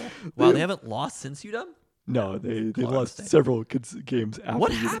 No. Wow, they haven't lost since UW? No, they Colorado lost State. several games after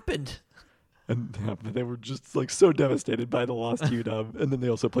What UW. happened? And but they were just like so devastated by the loss to UW, and then they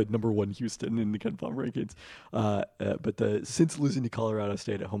also played number 1 Houston in the KenPom rankings. But since losing to Colorado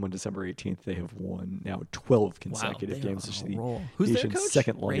State at home on December 18th, they have won now 12 consecutive they are games, on which is a the roll. Who's their nation's coach?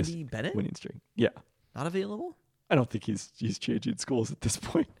 second longest Randy Bennett? winning streak. Yeah, Not available? I don't think he's changing schools at this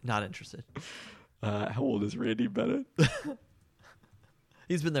point. Not interested. How old is Randy Bennett?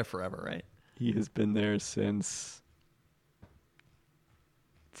 He's been there forever, right? He has been there since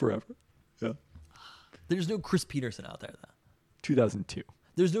forever. Yeah. There's no Chris Peterson out there, though. 2002.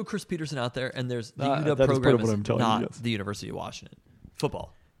 There's no Chris Peterson out there, and there's the That UW is part program of what is I'm telling you, not yes. the University of Washington.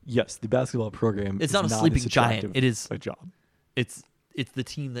 Football. Yes, the basketball program It's is not a sleeping as giant. attractive It is a job. It's the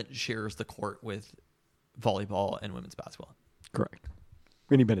team that shares the court with volleyball and women's basketball. Correct.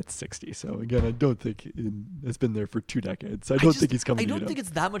 Randy Bennett's 60, so again, I don't think it's been there for 2 decades. I don't think he's coming. I don't to think UW.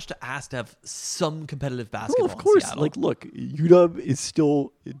 it's that much to ask to have some competitive Well, basketball. of course. in Seattle. Like, look, UW is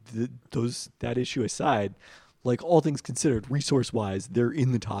still that issue aside. Like, all things considered, resource-wise, they're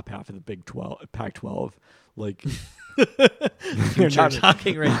in the top half of the Big 12, Pac-12. Like, you're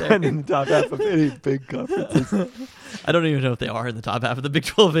talking right there. not in the top half of any big conferences. I don't even know if they are in the top half of the Big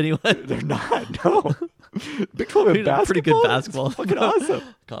 12 anyway. They're not. No. Big 12 in Pretty basketball. good basketball. It's fucking awesome.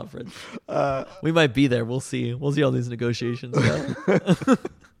 Conference. We might be there. We'll see. We'll see how these negotiations go.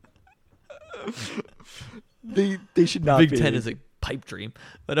 They should not Big be. Ten is a pipe dream,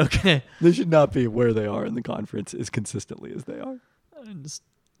 but okay. They should not be where they are in the conference as consistently as they are. I'm just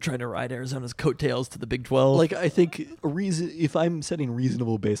trying to ride Arizona's coattails to the Big 12. Like, I think a reason, if I'm setting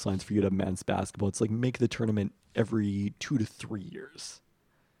reasonable baselines for UW men's basketball, it's like make the tournament every 2 to 3 years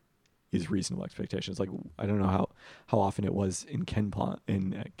is reasonable expectations. Like, I don't know how often it was in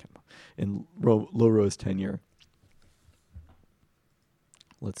Low Rose tenure.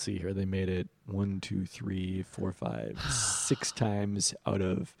 Let's see here. They made it 1, 2, 3, 4, 5, 6 times out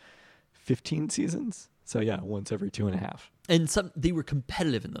of 15 seasons. So yeah, once every 2.5. and they were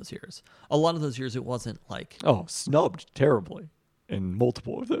competitive in those years. A lot of those years, it wasn't like Oh, snubbed terribly in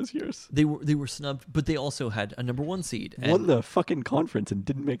multiple of those years. they were snubbed, but they also had a number 1 seed. And Won the fucking conference and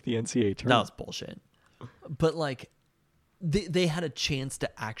didn't make the NCAA that tournament. was bullshit. But like, they had a chance to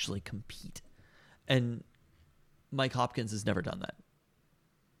actually compete, and Mike Hopkins has never done that.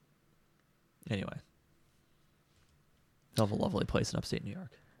 Anyway, hell of a lovely place in upstate New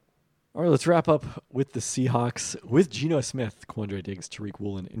York. All right, let's wrap up with the Seahawks with Geno Smith, Quandre Diggs, Tariq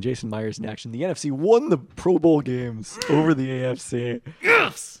Woolen, and Jason Myers in action. The NFC won the Pro Bowl games over the AFC.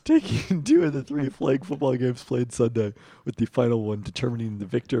 Yes! Taking 2 of the 3 flag football games played Sunday, with the final one determining the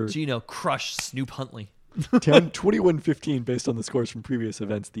victor. Gino crushed Snoop Huntley. Down 21-15 based on the scores from previous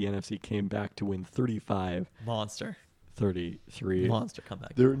events. The NFC came back to win 35-33. Monster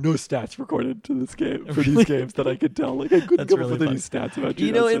comeback. There are no stats recorded to this game for these games that I could tell. Like, I couldn't That's come really up with any fun. stats about You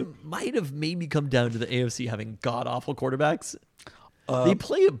Geno know, Smith. it might have maybe come down to the AFC having god-awful quarterbacks. They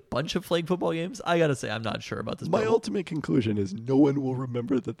play a bunch of flag football games. I got to say, I'm not sure about this. My Pro Bowl. ultimate conclusion is no one will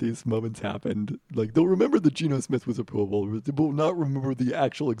remember that these moments happened. Like, they'll remember that Geno Smith was a Pro Bowler. They will not remember the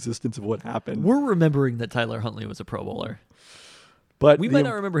actual existence of what happened. We're remembering that Tyler Huntley was a Pro Bowler. But We might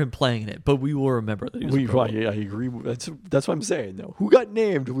not remember him playing in it, but we will remember that he was a Pro Bowler. I agree. That's what I'm saying, though. Who got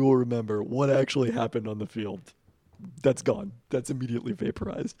named, we will remember. What actually happened on the field, that's gone. That's immediately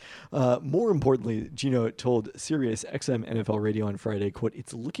vaporized. More importantly, Geno told Sirius XM NFL Radio on Friday, quote,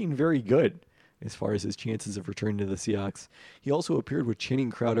 "It's looking very good as far as his chances of returning to the Seahawks." He also appeared with Channing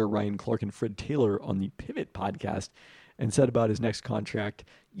Crowder, Ryan Clark, and Fred Taylor on the Pivot podcast and said about his next contract,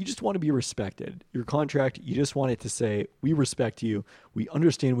 "You just want to be respected. Your contract, you just want it to say, we respect you. We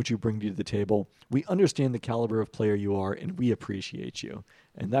understand what you bring to the table. We understand the caliber of player you are, and we appreciate you."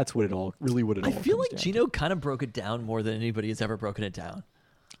 And that's what it all I feel comes like down to. Gino kind of broke it down more than anybody has ever broken it down.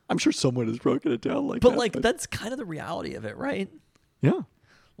 I'm sure someone has broken it down like But that. like, that's kind of the reality of it, right? Yeah.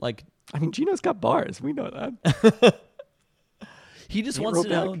 Like, I mean, Gino's got bars. We know that. he just Can't wants roll to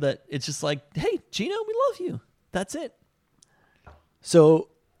know back. that it's just like, hey, Gino, we love you. That's it. So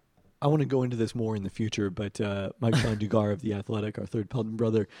I want to go into this more in the future, but Mike Sean Dugar of The Athletic, our third Pelton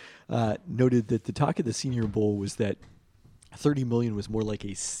brother, noted that the talk of the Senior Bowl was that $30 million was more like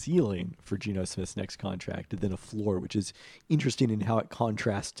a ceiling for Geno Smith's next contract than a floor, which is interesting in how it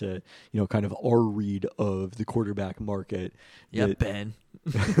contrasts to, kind of our read of the quarterback market. Yeah, that Ben.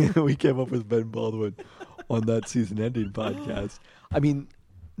 we came up with Ben Baldwin on that season-ending podcast. I mean,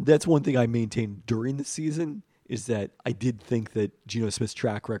 that's one thing I maintained during the season, is that I did think that Geno Smith's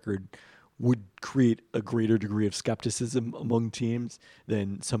track record would create a greater degree of skepticism among teams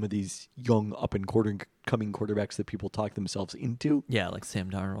than some of these young up-and-coming quarterbacks that people talk themselves into. Yeah, like Sam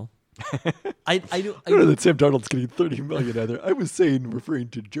Darnold. I I don't know that Sam Darnold's getting $30 million either. I was referring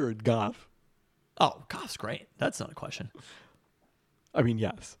to Jared Goff. Oh, Goff's great. That's not a question. I mean,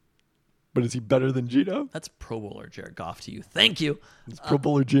 yes. But is he better than Geno? That's Pro Bowler Jared Goff to you. Thank you. It's Pro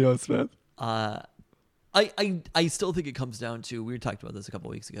Bowler Geno Smith. I still think it comes down to, we talked about this a couple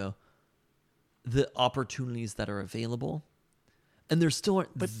of weeks ago, the opportunities that are available. And there still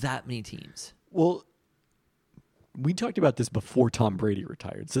aren't that many teams. Well, we talked about this before Tom Brady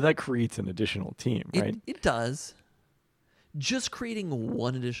retired, so that creates an additional team, right? It does. Just creating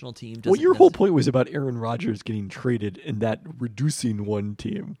one additional team doesn't... Well, your whole point was about Aaron Rodgers getting traded and that reducing one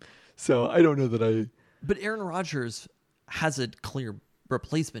team. So I don't know that I... But Aaron Rodgers has a clear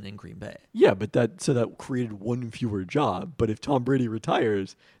replacement in Green Bay. Yeah, but that created one fewer job. But if Tom Brady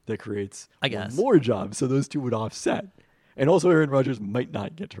retires, that creates one more job. So those two would offset. And also Aaron Rodgers might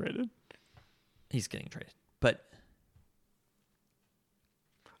not get traded. He's getting traded. But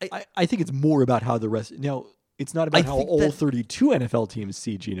I think it's more about how the rest... Now, it's not about how all 32 NFL teams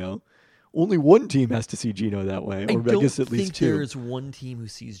see Geno. Only one team has to see Geno that way. Or I guess at least two. There's one team who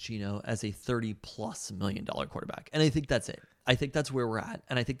sees Geno as a $30+ million quarterback. And I think that's it. I think that's where we're at.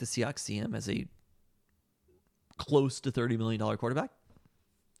 And I think the Seahawks see him as a close to $30 million quarterback.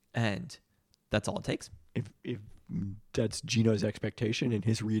 And that's all it takes. If that's Geno's expectation and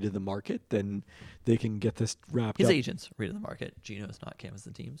his read of the market, then they can get this wrapped up. His agent's read of the market. Geno's not canvass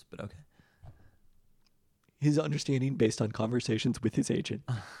the teams, but okay. His understanding based on conversations with his agent.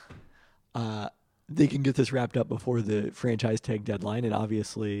 They can get this wrapped up before the franchise tag deadline. And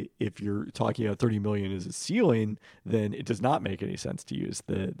obviously, if you're talking about $30 million as a ceiling, then it does not make any sense to use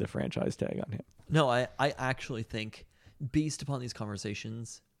the franchise tag on him. No, I actually think based upon these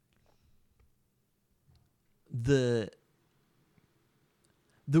conversations, the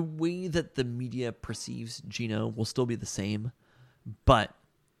way that the media perceives Geno will still be the same, but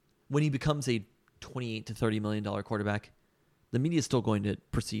when he becomes a $28 to $30 million quarterback, the media is still going to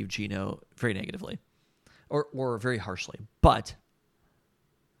perceive Geno very negatively or very harshly. But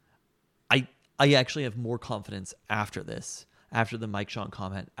I actually have more confidence after this, after the Mike Sean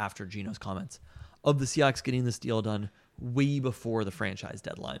comment, after Geno's comments, of the Seahawks getting this deal done way before the franchise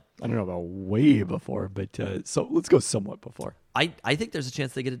deadline. I don't know about way before, but so let's go somewhat before. I think there's a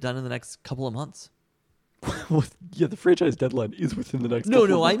chance they get it done in the next couple of months. Well, yeah, the franchise deadline is within the next couple of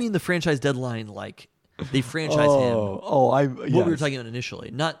months. I mean the franchise deadline, like they franchise him. Yes. What we were talking about initially,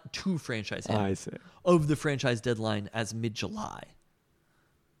 not to franchise him. I see. Of the franchise deadline as mid-July.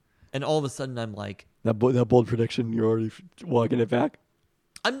 And all of a sudden I'm like... That bold prediction, you're already walking it back?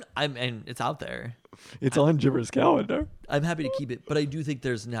 I'm and it's out there. It's on Jimmer's calendar. I'm happy to keep it, but I do think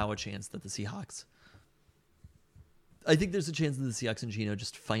there's now a chance that the Seahawks... I think there's a chance that the Seahawks and Geno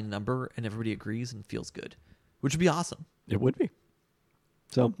just find a number and everybody agrees and feels good, which would be awesome. It would be.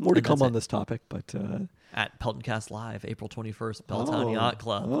 So more to come on this topip, but... At Peltoncast Live, April 21st, Pelton Yacht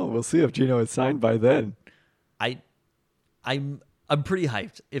Club. Oh, we'll see if Geno is signed by then. I'm pretty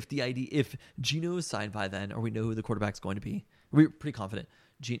hyped. If Geno is signed by then, or we know who the quarterback's going to be, we're pretty confident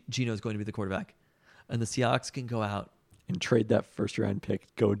Geno is going to be the quarterback, and the Seahawks can go out and trade that first round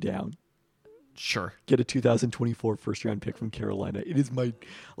pick, go down. Sure. Get a 2024 first round pick from Carolina. It is my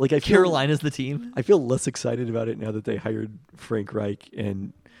Carolina's the team. I feel less excited about it now that they hired Frank Reich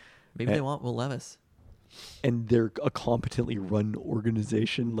and they want Will Levis. And they're a competently run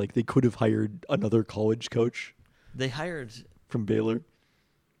organization. Like they could have hired another college coach. They hired from Baylor.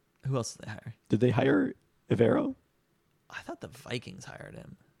 Who else did they hire? Did they hire Evero? I thought the Vikings hired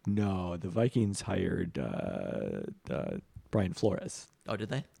him. No, the Vikings hired Brian Flores. Oh, did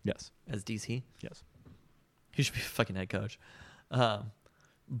they? Yes. As DC? Yes. He should be a fucking head coach.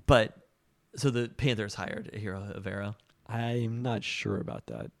 But so the Panthers hired Hiro Evero. I'm not sure about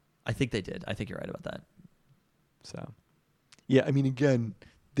that. I think they did. I think you're right about that. So, yeah, I mean, again,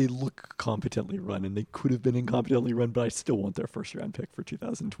 they look competently run, and they could have been incompetently run, but I still want their first-round pick for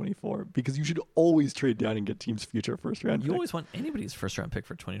 2024 because you should always trade down and get teams' future first-round pick. You always want anybody's first-round pick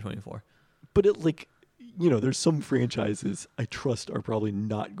for 2024. But there's some franchises I trust are probably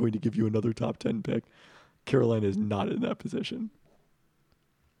not going to give you another top 10 pick. Carolina is not in that position.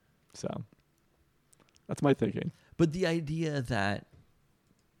 So, that's my thinking. But the idea that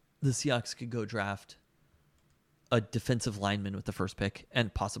the Seahawks could go draft a defensive lineman with the first pick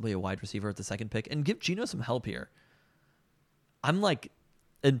and possibly a wide receiver at the second pick and give Geno some help here. And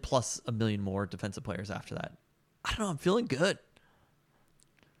plus a million more defensive players after that. I don't know. I'm feeling good.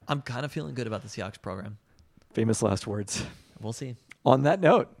 I'm kind of feeling good about the Seahawks program. Famous last words. We'll see. On that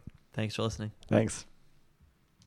note. Thanks for listening. Thanks.